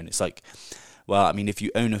my phone. It's like, well, I mean, if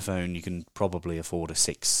you own a phone, you can probably afford a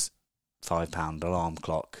 £5 alarm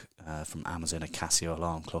clock from Amazon. A Casio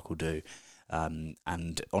alarm clock will do.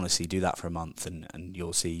 And honestly, do that for a month and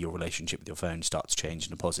you'll see your relationship with your phone start to change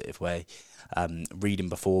in a positive way. Reading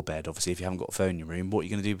before bed, obviously, if you haven't got a phone in your room, what are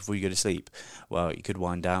you going to do before you go to sleep? Well, you could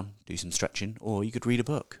wind down, do some stretching, or you could read a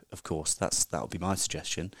book, of course. That would be my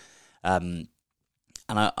suggestion. And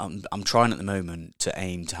I'm trying at the moment to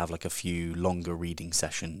aim to have like a few longer reading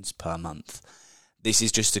sessions per month. This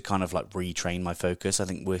is just to kind of like retrain my focus. I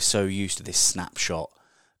think we're so used to this snapshot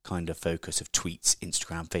kind of focus of tweets,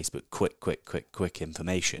 Instagram, Facebook, quick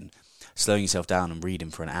information. Slowing yourself down and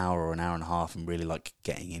reading for an hour or an hour and a half and really like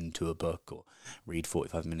getting into a book, or read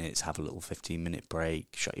 45 minutes, have a little 15-minute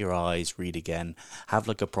break, shut your eyes, read again, have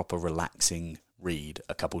like a proper relaxing read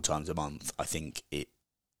a couple times a month. I think it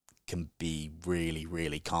can be really,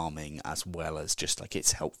 really calming, as well as just like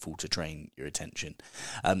it's helpful to train your attention.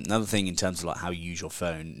 Another thing in terms of like how you use your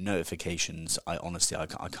phone, notifications, I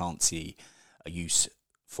can't see a use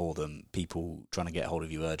for them. People trying to get hold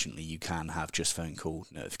of you urgently, you can have just phone call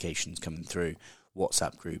notifications coming through.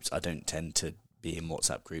 WhatsApp groups, I don't tend to be in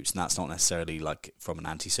WhatsApp groups, and that's not necessarily like from an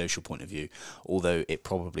antisocial point of view, although it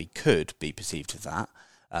probably could be perceived as that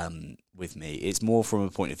with me. It's more from a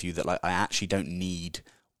point of view that like I actually don't need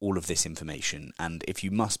all of this information, and if you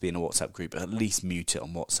must be in a WhatsApp group, at least mute it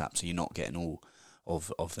on WhatsApp so you're not getting all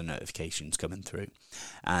of the notifications coming through.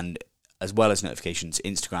 And as well as notifications,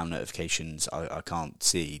 Instagram notifications, I can't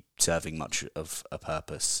see serving much of a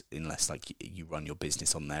purpose unless like you run your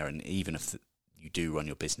business on there. And even if you do run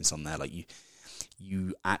your business on there, like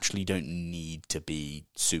you actually don't need to be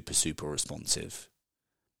super responsive.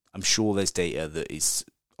 I'm sure there's data that is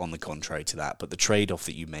on the contrary to that, but the trade-off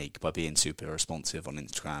that you make by being super responsive on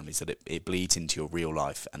Instagram is that it bleeds into your real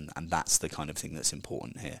life, and that's the kind of thing that's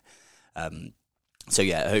important here. So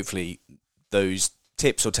yeah, hopefully those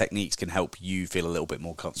tips or techniques can help you feel a little bit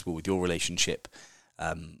more comfortable with your relationship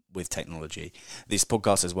with technology. This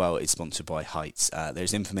podcast as well is sponsored by Heights.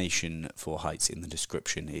 There's information for Heights in the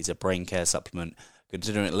description. It's a brain care supplement.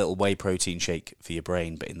 Consider it a little whey protein shake for your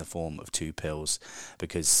brain, but in the form of 2 pills,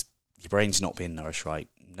 because your brain's not being nourished right.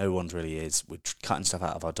 No one's really is. We're cutting stuff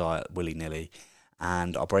out of our diet willy-nilly,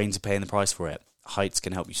 and our brains are paying the price for it. Heights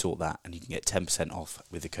can help you sort that, and you can get 10% off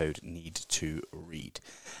with the code NEED2READ.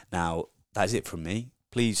 Now, that's it from me.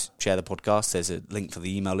 Please share the podcast. There's a link for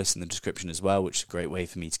the email list in the description as well, which is a great way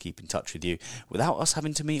for me to keep in touch with you without us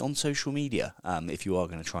having to meet on social media, if you are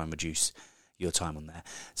going to try and reduce your time on there.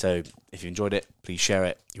 So if you enjoyed it, please share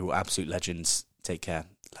it. You're all absolute legends. Take care.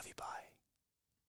 Love you. Bye.